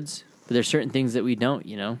certain words, but there's certain things that we don't,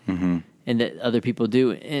 and that other people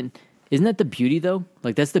do. And isn't that the beauty though?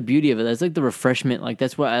 Like that's the beauty of it. That's like the refreshment. Like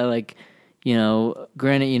that's what I like.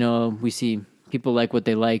 Granted, we see people like what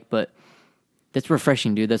they like, but that's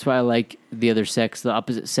refreshing, dude. That's why I like the other sex, the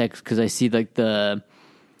opposite sex, because I see like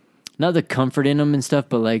not the comfort in them and stuff,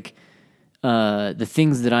 but like the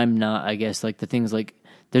things that I'm not. I guess like the things like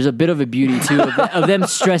there's a bit of a beauty too of them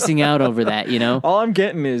stressing out over that. All I'm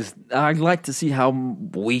getting is I'd like to see how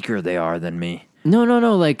weaker they are than me. No.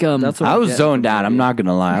 Like That's what I I'm was getting zoned from out. I'm you. not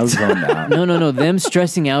gonna lie. I was zoned out. no. Them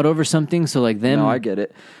stressing out over something. So like them. No, I get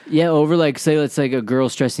it. Yeah, over like say it's like a girl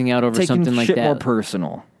stressing out over Taking something like shit that. more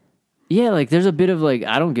personal. Yeah, like there's a bit of like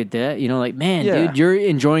I don't get that. Like man, Yeah. dude, you're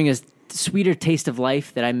enjoying a sweeter taste of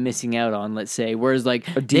life that I'm missing out on. Let's say, whereas like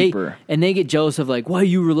deeper. they get jealous of like why are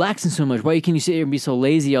you relaxing so much? Why can you sit here and be so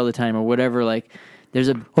lazy all the time or whatever? Like there's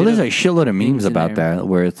a Well, there's bit a of shitload of memes things in about there. that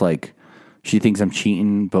where it's like she thinks I'm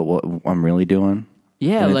cheating, but what I'm really doing.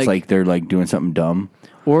 Yeah, and like, it's like they're like doing something dumb.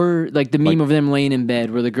 or like the meme like- of them laying in bed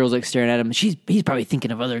where the girl's like staring at him. He's probably thinking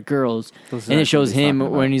of other girls, Those and are it shows what he's him talking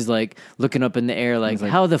about. when he's like looking up in the air, like, like-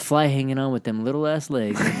 how the fly hanging on with them little ass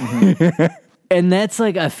legs. And that's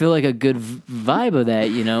like I feel like a good vibe of that,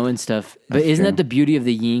 and stuff. But That's isn't true. that the beauty of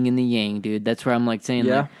the yin and the yang, dude? That's where I'm like saying,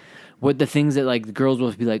 Yeah. like, what the things that like the girls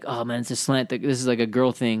will be like, oh man, it's a slant. This is like a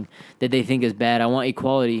girl thing that they think is bad. I want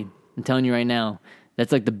equality. I'm telling you right now,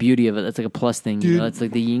 that's like the beauty of it. That's like a plus thing. That's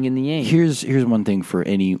like the yin and the yang. Here's one thing for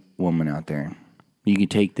any woman out there. You can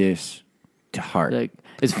take this to heart. Like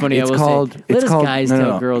it's funny. It's I will called. say, it's let us called, guys no, tell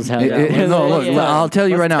no. girls how. No, look. Yeah. I'll tell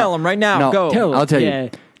you Let's right now. tell 'em right now. No, Go. Tell, I'll tell yeah. you.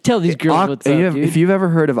 Tell these girls what's up, dude. If you've ever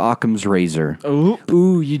heard of Occam's razor,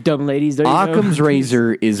 Ooh, you dumb ladies! Don't you know? Occam's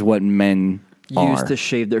razor is what men are. Used to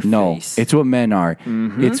shave their No, face. it's what men are.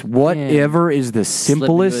 It's whatever is the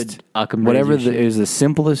simplest, good Occam whatever razor shit. is the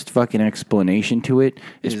simplest fucking explanation to it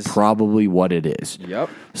is probably what it is. Yep.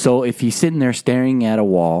 So if he's sitting there staring at a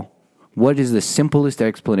wall, what is the simplest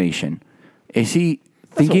explanation? Is he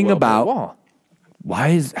thinking about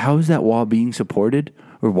how is that wall being supported?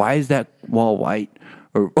 or why is that wall white?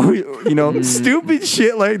 Or stupid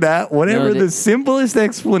shit like that. Whatever the simplest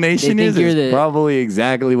explanation is probably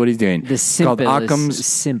exactly what he's doing. The it's called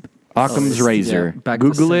Occam's razor. Back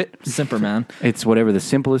Google to it. Simper man. It's whatever the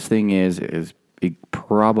simplest thing is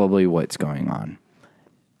probably what's going on.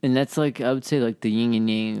 And that's like, I would say, like the yin and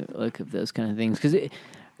yang, like of those kind of things. Because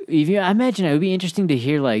I imagine it would be interesting to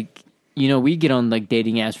hear, like, we get on like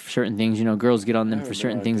dating apps for certain things. Girls get on them for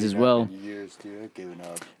certain things as well.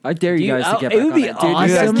 I dare you guys to get back it would on be it, dude. awesome.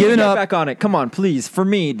 You guys Giving get up. back on it. Come on, please. For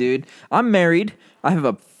me, dude. I'm married. I have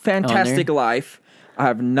a fantastic life. I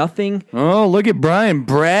have nothing. Oh, look at Brian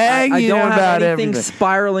bragging I don't about have anything everything.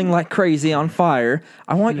 spiraling like crazy on fire.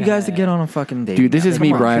 I want you guys to get on a fucking date. Dude, this is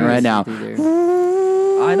me, Brian, right now.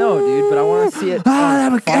 I know, dude, but I want to see it.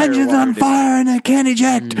 that engine's on fire and I can't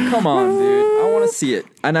eject. Come on, dude. I want to see it.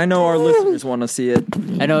 And I know our listeners want to see it.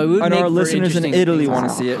 I know it would. I know make our for listeners in interesting Italy things. want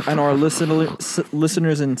to see it. I know our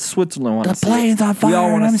listeners in Switzerland want to see it. The plane's on We fire all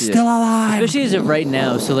and wanna I'm see it. still alive. Especially as of right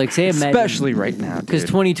now. So, like, say, imagine. Especially right now, Because dude.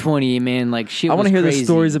 2020, man, like, shit I want to hear the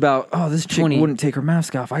stories about, this chick 20. wouldn't take her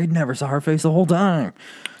mask off. I never saw her face the whole time.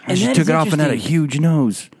 And she that took is it off and had a interesting. huge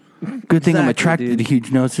nose. Good thing I'm Exactly, attracted dude. to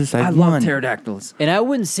huge noses. I I love won. pterodactyls. And I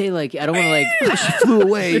wouldn't say, like, I don't want to, like. She flew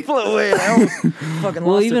away. Flew away. I almost fucking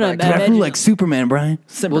Well, lost even it back a- there. I flew like Superman, Brian.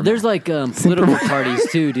 Well, there's like political parties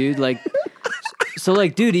too, dude. Like, so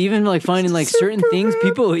like, dude, even like finding like certain things,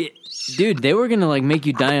 people, dude, they were gonna like make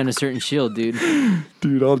you die on a certain shield, dude.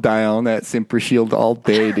 Dude, I'll die on that Simper shield all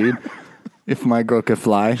day, dude. If my girl could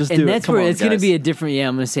fly. Just do And it. that's Come where on, it's gonna guys. be a different. Yeah,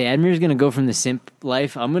 I'm gonna say Admir's gonna go from the simp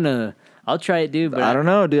life. I'll try it, dude. But I don't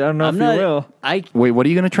know, dude. I don't know I'm if not. you will. Wait, what are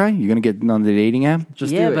you going to try? You're going to get on the dating app?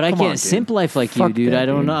 Just Yeah, do it. but I Come can't on, dude. simp life like you, Fuck dude. that, I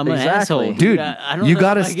don't dude. know. I'm an Exactly. asshole, Dude, I don't you know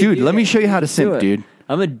got if I to, can dude, do let me that. show you how to simp, it. dude.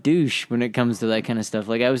 I'm a douche when it comes to that kind of stuff.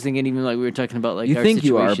 Like I was thinking, even like we were talking about, like You our think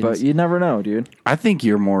you are, but situations. you never know, dude. I think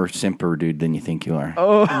you're more simper, dude, than you think you are.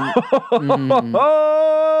 Oh,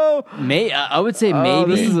 I would say oh,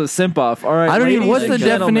 maybe. this is a simp off. All right, I don't even, ladies what's and the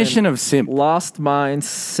gentlemen, definition of simp? Lost Minds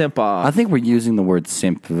simp off. I think we're using the word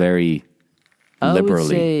simp very I would liberally.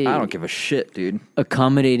 say I don't give a shit, dude.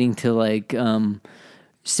 accommodating to like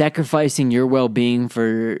sacrificing your well-being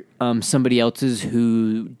for somebody else's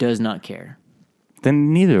who does not care.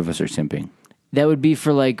 Then neither of us are simping. That would be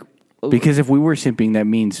for like Because if we were simping, that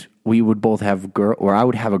means we would both have I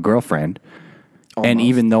would have a girlfriend. And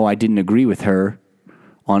even though I didn't agree with her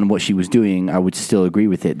on what she was doing, I would still agree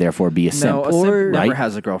with it, therefore be a simp. No, a Or- simp never right?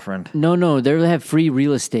 has a girlfriend. no, they have free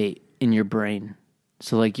real estate in your brain.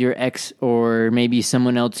 So like your ex or maybe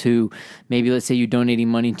someone else who maybe let's say you're donating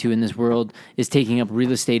money to in this world is taking up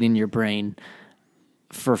real estate in your brain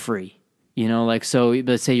for free. You know, like so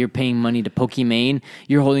let's say you're paying money to Pokimane,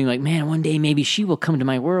 you're holding like, man, one day maybe she will come to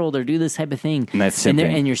my world or do this type of thing. And that's and,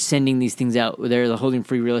 simping. and you're sending these things out. They're holding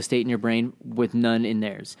free real estate in your brain with none in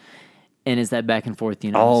theirs. And it's that back and forth,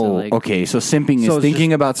 you know. Oh, so like, okay. So simping So is it's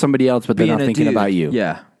thinking about somebody else, but they're Being not a thinking dude. about you.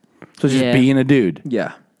 Yeah, So just Yeah. being a dude.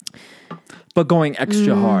 yeah. But going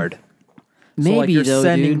extra hard. So like maybe you're though,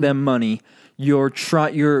 sending dude. them money. You're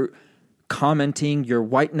commenting. You're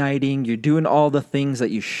white knighting. You're doing all the things that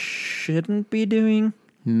you shouldn't be doing.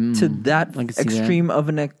 To that I can see that. extreme of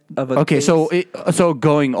a Okay, case. so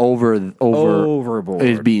going Overboard.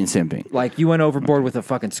 is being simping. Like you went overboard with a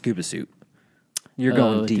fucking scuba suit. You're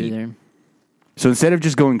going Oh, dude, deep. there. So instead of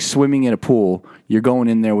just going swimming in a pool, you're going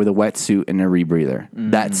in there with a wetsuit and a rebreather.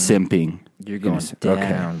 That's simping. You're going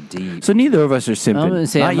down deep. So neither of us are simping. I'm gonna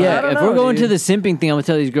say, Not yet. if don't we're know, going dude. to the simping thing, I'm gonna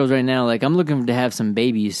tell these girls right now. Like, I'm looking to have some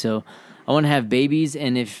babies, so I want to have babies.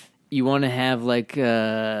 And if you want to have like what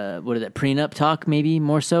is that prenup talk, maybe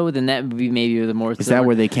more so, then that would be maybe the more. Is that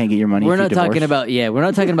where they can't get your money? We're if you not talking divorce? about we're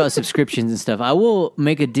not talking about subscriptions and stuff. I will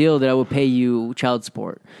make a deal that I will pay you child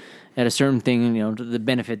support at a certain thing, you know, to the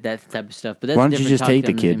benefit that type of stuff. But that's Why a don't you different just talk take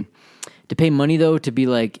than the kid? thing. To pay money though, to be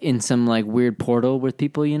like in some like weird portal with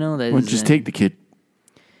people, you know. Why don't you just take the kid?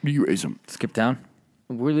 You raise him. Skip down.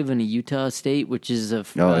 We live in a Utah state, which is a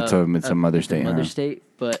No, it's a mother state, Mother huh? state,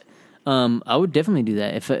 but I would definitely do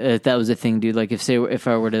that if that was a thing, dude. Like if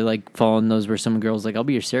I were to like fall in those where some girls like I'll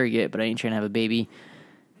be your surrogate, but I ain't trying to have a baby.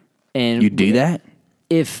 And You do that?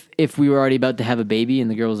 if we were already about to have a baby and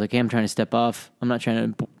the girl was like, "Hey, I'm trying to step off. I'm not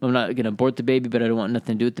gonna abort the baby, but I don't want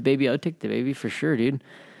nothing to do with the baby." I would take the baby for sure, dude,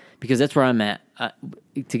 because that's where I'm at.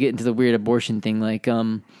 To get into the weird abortion thing, like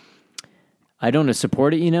I don't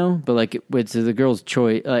support it, you know, but like it's the girl's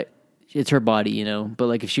choice. It's her body, you know. But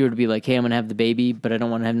like if she were to be like, "Hey, I'm gonna have the baby, but I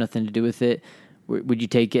don't want to have nothing to do with it," would you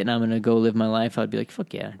take it? And I'm gonna go live my life. I'd be like,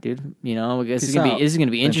 "Fuck yeah, dude." You know, I guess this is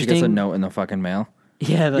gonna be Then she interesting. gets a note in the fucking mail.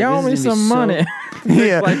 Yeah, like, You owe me this is gonna some be money.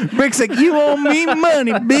 Yeah, Brick's like, you owe me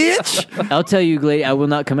money, bitch. I'll tell you, lady, I will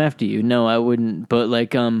not come after you. No, I wouldn't. But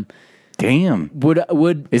like, Damn,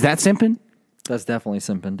 would is that simping? That's definitely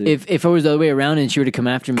simping, dude. if I was the other way around and she were to come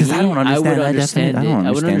after me, 'Cause I don't understand would that understand definition. it. I don't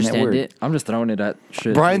I would understand that understand word. it. I'm just throwing it at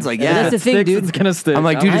shit. Brian's like, yeah. That's the thing, Sticks, dude. It's gonna stick. I'm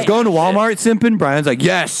like, dude, I- is going to Walmart simping? Brian's like,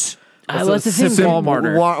 yes. Well, that's the thing. simp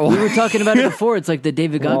Walmarter. We were talking about it before. It's like the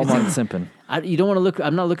David Goggins. Walmart simping. You don't want to look.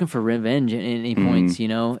 I'm not looking for revenge in any points. You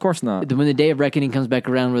know, Of course not. When the day of reckoning comes back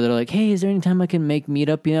around, where they're like, "Hey, is there any time I can meet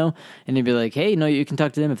up?" You know, and they'd be like, "Hey, no, you can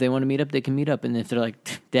talk to them if they want to meet up. They can meet up." And if they're like,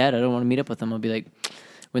 "Dad, I don't want to meet up with them," I'll be like,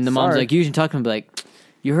 when the mom's Sorry. like, "You can talk to them," I'll be like,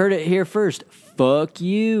 "You heard it here first. Fuck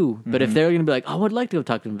you." But if they're gonna be like, "Oh, I'd like to go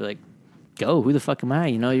talk to them," I'd be like, "Go. Who the fuck am I?"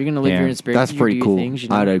 You know, you're gonna live your experience. that's you pretty do cool. Things, you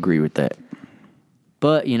know? I'd agree with that.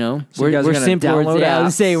 But you know, So you guys we're are gonna simp lords. download Yeah, I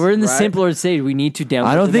was apps, say we're in the right? simp lord stage. We need to download.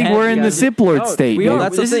 I don't them. think we're in the guys- simp lord No, state. We dude. are.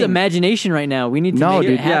 That's the This is thing. imagination right now. We need to No, make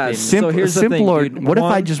dude. it happen. Yeah, so here's the simp thing, lord. dude. What if I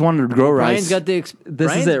One- just wanted to grow rice? Brian's got the.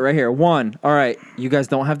 This is it right here. One. All right. You guys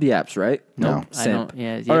don't have the apps, right? No. I don't.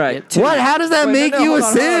 Yeah. All right. Two. What? How does that Wait, make no, you hold a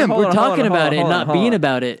on, hold on, simp? hold We're on, talking about it, hold on, not hold being on.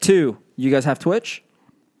 about it. Two. You guys have Twitch?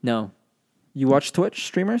 No. You watch Twitch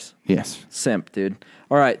streamers? Yes. Simp, dude.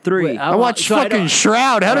 All right. Three. Wait, I watch so I fucking don't-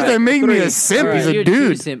 Shroud. How does Alright, that make me three. a simp? Alright, He's a You're 2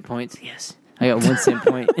 dude. simp points. Yes. I got 1 simp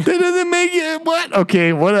point. That doesn't make you what?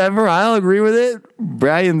 Okay, whatever. I'll agree with it.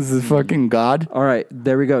 Brian's the fucking god. All right.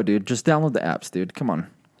 There we go, dude. Just download the apps, dude. Come on.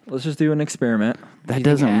 Let's just do an experiment. That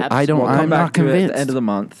doesn't. apps? I don't. We'll come I'm back not to it convinced. at the end of the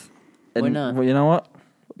month. And, Why not? Well, you know what?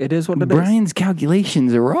 It is what it is. Brian's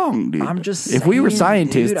calculations are wrong, dude. I'm just If we were saying,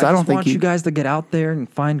 scientists, dude, I don't just think want you guys to get out there and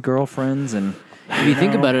find girlfriends and If you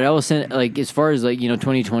think about it, I was saying, like, as far as like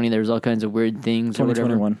 2020, there was all kinds of weird things or whatever.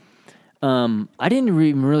 2021. I didn't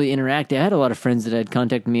really interact. I had a lot of friends that had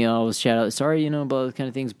contacted me. I always shout out, sorry, about those kind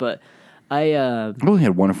of things. But I I only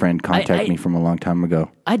had one friend contact I- me from a long time ago.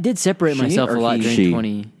 I did separate She myself a or lot he? during She.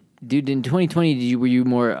 20. Dude, in 2020, were you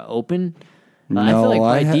more open? I No, feel like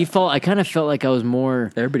by I default, I kind of felt like I was more.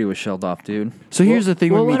 Everybody was shelled off, dude. So here's the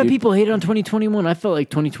thing Well, a with me, lot of dude. people hated on 2021. I felt like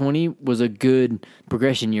 2020 was a good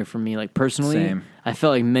progression year for me. Like personally, Same. I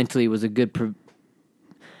felt like mentally it was a good.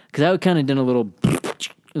 Because I would kind of done a little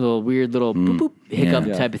weird little boop, boop, hiccup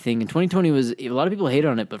Yeah. type of thing. And 2020 was a lot of people hated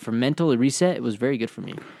on it, but for mental reset, it was very good for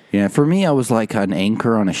me. Yeah, for me, I was like an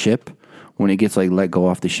anchor on a ship when it gets like let go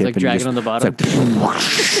off the ship. Like and it dragging just- on the bottom.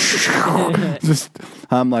 It's just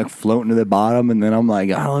I'm like floating to the bottom, and then I'm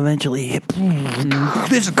like, I'll eventually hit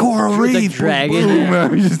this coral It's like reef. dragging, Boom.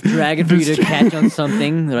 I'm just- dragging for you to catch on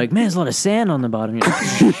something. They're like, man, there's a lot of sand on the bottom. You're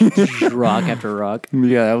like, rock after rock.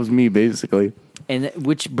 Yeah, that was me basically. And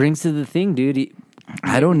which brings to the thing, dude.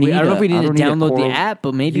 I don't need. I don't know if we need to download the coral- app,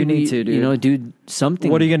 but maybe You need we, to, dude. do something.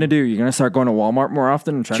 What are you gonna do? You're gonna start going to Walmart more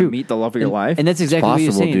often and try True. to meet the love of your life? And that's exactly what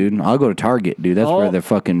you're Possible, saying. dude. I'll go to Target, dude. That's All- where the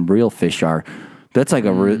fucking real fish are. That's like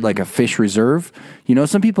like a fish reserve.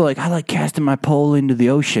 Some people are like, I like casting my pole into the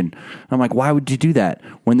ocean. I'm like, why would you do that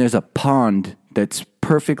when there's a pond that's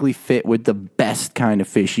perfectly fit with the best kind of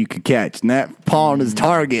fish you could catch, and that pond is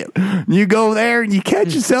Target. You go there and you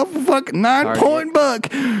catch yourself a fucking 9-point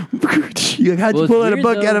buck. How'd you Well, pull that a here's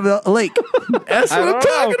buck the- out of a lake? That's what I'm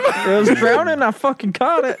talking about. It was drowning. I fucking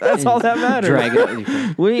caught it. That's all that matters. Drag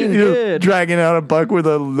it. We ain't You're good. dragging out a buck with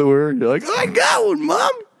a lure. You're like, I got one,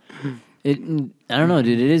 mom. I don't know,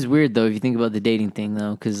 dude. It is weird though if you think about the dating thing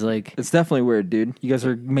though, because like, It's definitely weird, dude. You guys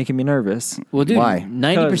are making me nervous. well, dude, Why?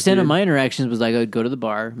 90% of dude. my interactions was like I'd go to the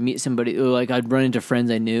bar, meet somebody, or like I'd run into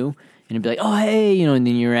friends I knew, and it'd be like, oh hey, and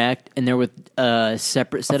then you interact, and they're with a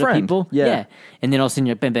separate set of friend. people, Yeah. and then all of a sudden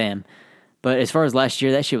you're bam bam. But as far as last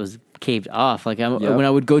year, that shit was caved off. Like Yep. when I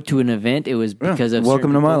would go to an event, it was because of Welcome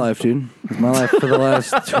certain to my people. life, dude. It's my life for the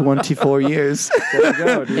last 24 years. There you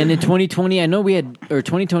go, dude. And in 2020, I know we had, or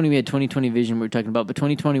 2020, we had 2020 vision we were talking about, but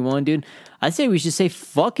 2021, dude, I'd say we should say,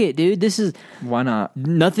 fuck it, dude. This is, Why not?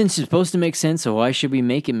 nothing's supposed to make sense, so why should we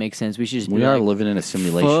make it make sense? We should just be We are like, living in a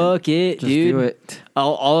simulation. fuck it, Just dude. do it.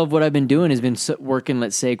 All of what I've been doing has been working,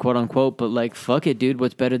 let's say, quote unquote, but like, fuck it, dude.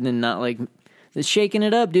 What's better than not like, shaking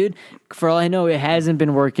it up, dude? For all I know, it hasn't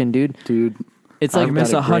been working, dude. Dude. It's You like, I've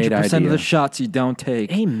miss got a great 100% of idea. the shots you don't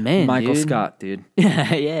take. Amen, Michael dude. Scott, dude.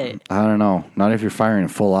 yeah. I don't know. Not if you're firing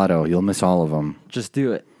full auto. You'll miss all of them. Just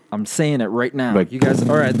do it. I'm saying it right now. Like- you guys,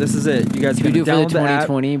 all right, this is it. You guys Should we gonna do it for the download the app.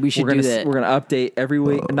 2020? We should We're gonna, do that. We're going to update every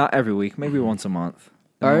week. Not every week. Maybe once a month.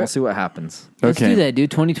 And All right. we'll see what happens. Let's Okay. do that, dude.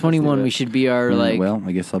 2021, Let's do it. we should be our, like, Well,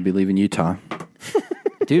 I guess I'll be leaving Utah.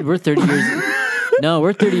 dude, we're 30 years. No,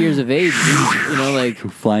 we're 30 years of age. Dude. You know, like,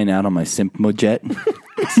 Flying out on my Simpmo jet.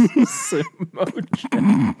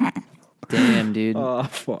 Damn, dude. Oh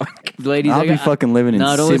fuck. Ladies, I'll be fucking living in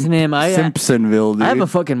No, don't listen to him. Simpsonville, dude. I have a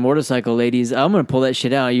fucking motorcycle, ladies. I'm gonna pull that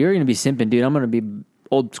shit out. You're gonna be simping, dude. I'm gonna be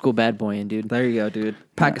old school bad boying, dude. There you go, dude.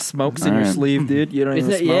 Pack of smokes in your Alright. sleeve, dude. You don't even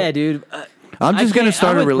smoke. Yeah, dude. I'm just gonna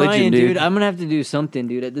start a religion, Brian, dude. I'm gonna have to do something,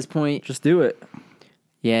 dude. At this point, Just do it.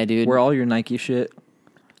 yeah, dude. Wear all your Nike shit.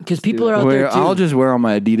 Because people are out there too. I'll just wear all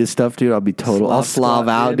my Adidas stuff, dude. I'll be total. I'll Slav Slav squat,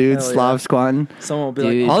 out, dude. dude. Hell Slav yeah. squatting. Someone will be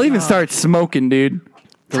Dude. like, I'll even start smoking, dude.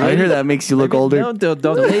 I hear that makes you look older. No, don't.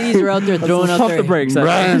 The ladies are out there throwing out Pump their the brakes.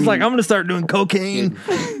 Run. He's like, I'm gonna start doing cocaine.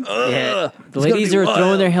 Yeah. The ladies are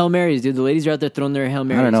throwing their Hail Marys, dude. The ladies are out there throwing their Hail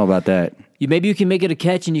Marys. I don't know about that. Maybe you can make it a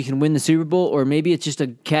catch and you can win the Super Bowl, or maybe it's just a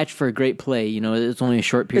catch for a great play. You know, it's only a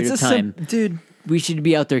short period of time. Dude. We should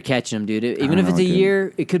be out there catching them, dude. Even if know, it's a dude.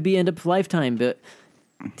 year, it could be end up lifetime. But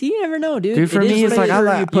you never know, dude. Dude, for It is me, what it's it like, is. I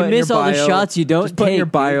like- you miss all the shots you don't Just put in take. your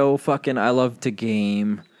dude. bio, fucking, I love to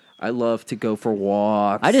game. I love to go for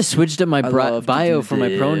walks. I just switched up my I love to bio do for my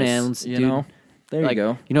this, pronouns, you dude. know? There Like, you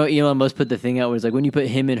go. You know, Elon Musk put the thing out where it's like when you put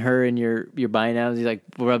him and her in your binouns, he's like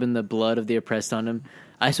rubbing the blood of the oppressed on him.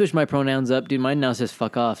 I switched my pronouns up, dude. Mine now says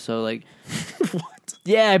fuck off. So like, what?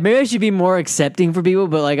 Yeah, maybe I should be more accepting for people,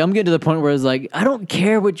 but like I'm getting to the point where it's like I don't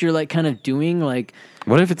care what you're like kind of doing. Like,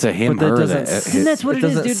 What if it's a him But that her doesn't- that? and that's what It it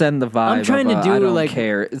is, doesn't dude. send the vibe. I'm trying of to do I don't like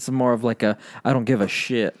care. It's more of like a I don't give a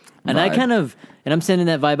shit. And I vibe. kind of, and I'm sending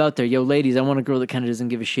that vibe out there. Yo, ladies, I want a girl that kind of doesn't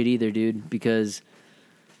give a shit either, dude, because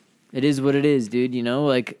it is what it is, dude. You know,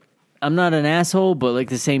 like, I'm not an asshole, but like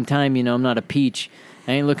at the same time, you know, I'm not a peach.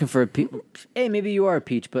 I ain't looking for a peach. Hey, maybe you are a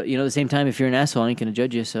peach, but you know, at the same time, if you're an asshole, I ain't gonna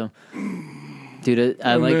judge you. So, dude,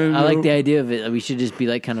 I like the idea of it. We should just be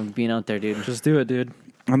like kind of being out there, dude. just do it, dude.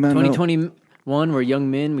 2021, we're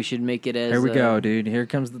young men. We should make it as. Here we go, dude. Here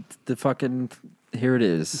comes the fucking. Here it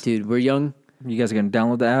is. dude. We're young. You guys are gonna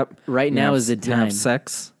download the app Right You now have- is the You gonna have time.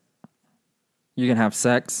 sex. You can have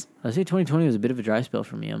sex. I say 2020 was a bit of a dry spell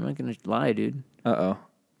for me. I'm not gonna lie, dude. Uh-oh.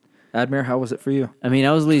 Admir, how was it for you? I mean,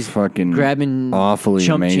 I was at least Fucking grabbing awfully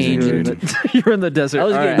chump amazing, change. dude. You're in the desert. I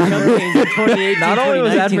was All getting right. chump change in 2018, Not only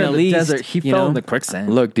was 2019 Admir at in the least, desert, he you fell know? in the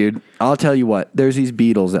quicksand. Look, dude, I'll tell you what. There's these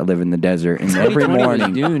beetles that live in the desert, and every 2020 was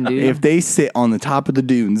morning, dune, dude. if they sit on the top of the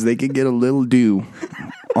dunes, they can get a little dew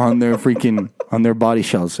on their body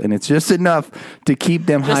shells, and it's just enough to keep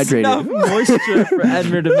them Just enough hydrated. moisture for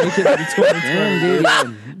Admir to make it through 2020. Damn, dude.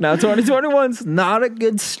 Yeah. Now 2021's not a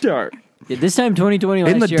good start. Yeah, this time 2020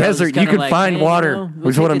 last In the year, I was desert, just you kinda can like, find hey, water. you know, we'll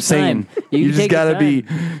is what take I'm your saying. time. You can just take your gotta be,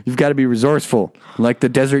 time. you've got to be resourceful, like the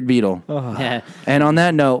desert beetle. Yeah. And on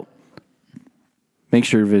that note, make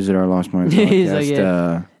sure to visit our Lost Minds He's podcast. like,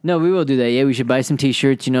 yeah. No, we will do that. Yeah, we should buy some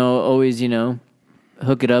T-shirts. You know, always, you know,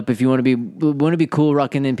 hook it up if you want to be cool,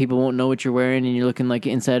 rocking. Then people won't know what you're wearing, and you're looking like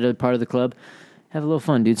inside a part of the club. Have a little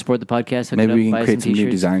fun, dude. Support the podcast. Hook Maybe it up, we can buy create some new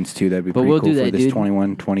T-shirts. designs too. That'd be But pretty we'll cool do for that, this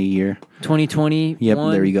dude. 20 year. 2020. Yep,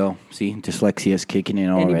 there you go. See, dyslexia's kicking in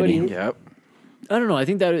already. Anybody- Yep. I don't know. I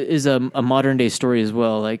think that is a modern day story as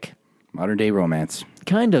well. Like, Modern day romance.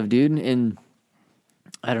 kind of, dude. And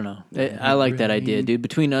I don't know. I like that idea, dude.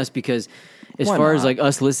 Between us, because as Why far as not? like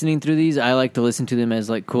us listening through these, I like to listen to them as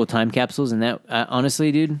like cool time capsules. And that,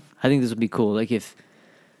 honestly, dude, I think this would be cool. Like if.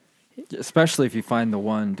 Especially if you find the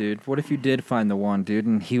one, dude. What if you did find the one, dude,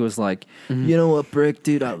 and he was like, you know what, Brick,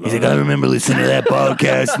 dude, I love He's like, I remember listening to that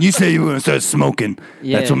podcast. You said you were going to start smoking.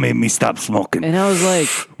 Yeah. That's what made me stop smoking. And I was like,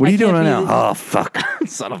 What are I you doing can't right be now? the- Oh, fuck.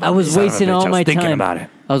 I was wasting all my thinking time. about it.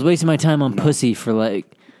 I was wasting my time on pussy for like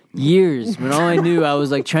years. When all I knew, I was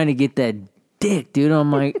like trying to get that dick, dude.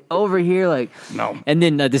 I'm like over here, like No. And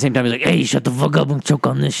then at the same time, he's like, "Hey, shut the fuck up and choke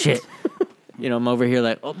on this shit." You know, I'm over here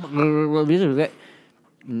like, "Oh,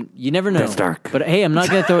 you never know." That's dark. But hey, I'm not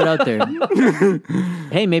gonna throw it out there.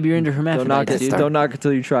 Hey, maybe you're into Don't knock hermaphrodites, it. dude. Don't knock it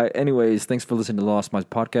till you try. Anyways, thanks for listening to the Lost Minds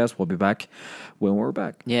podcast. We'll be back when we're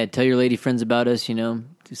back. Yeah, tell your lady friends about us. You know,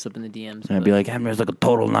 do slip in the DMs. And I'd be like, Admir's like a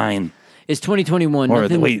total 9. It's 2021. Or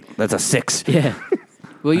nothing- wait, that's a 6. Yeah.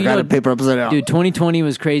 Well, you I got know, a paper upside down. dude, 2020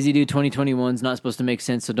 was crazy, dude. 2021's not supposed to make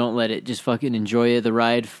sense, so don't let it. Just fucking enjoy it, the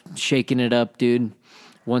ride, shaking it up, dude.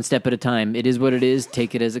 One step at a time. It is what it is.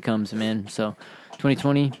 Take it as it comes, man. So,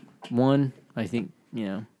 2021, I think, you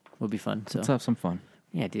know, will be fun. So, Let's have some fun.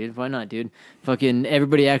 yeah, dude. Why not, dude? Fucking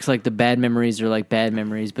everybody acts like the bad memories are like bad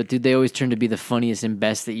memories, but dude, they always turn to be the funniest and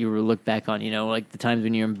best that you will look back on. You know, like the times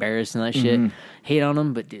when you're embarrassed and that shit. Hate on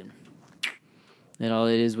them, but dude. And all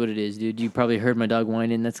it is what it is, dude. You probably heard my dog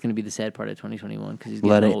whining. That's going to be the sad part of 2021 because he's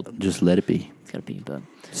Let getting it, old. just let it be. It's got to pee, but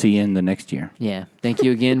See you in the next year. yeah. Thank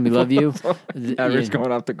you again. We love you. Admir's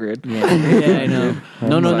going off the grid. Yeah, I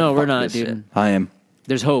know. No, we're not, this dude. shit. I am.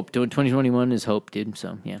 There's hope. 2021 is hope, dude.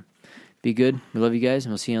 So yeah, be good. We love you guys,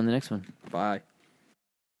 and we'll see you on the next one. Bye.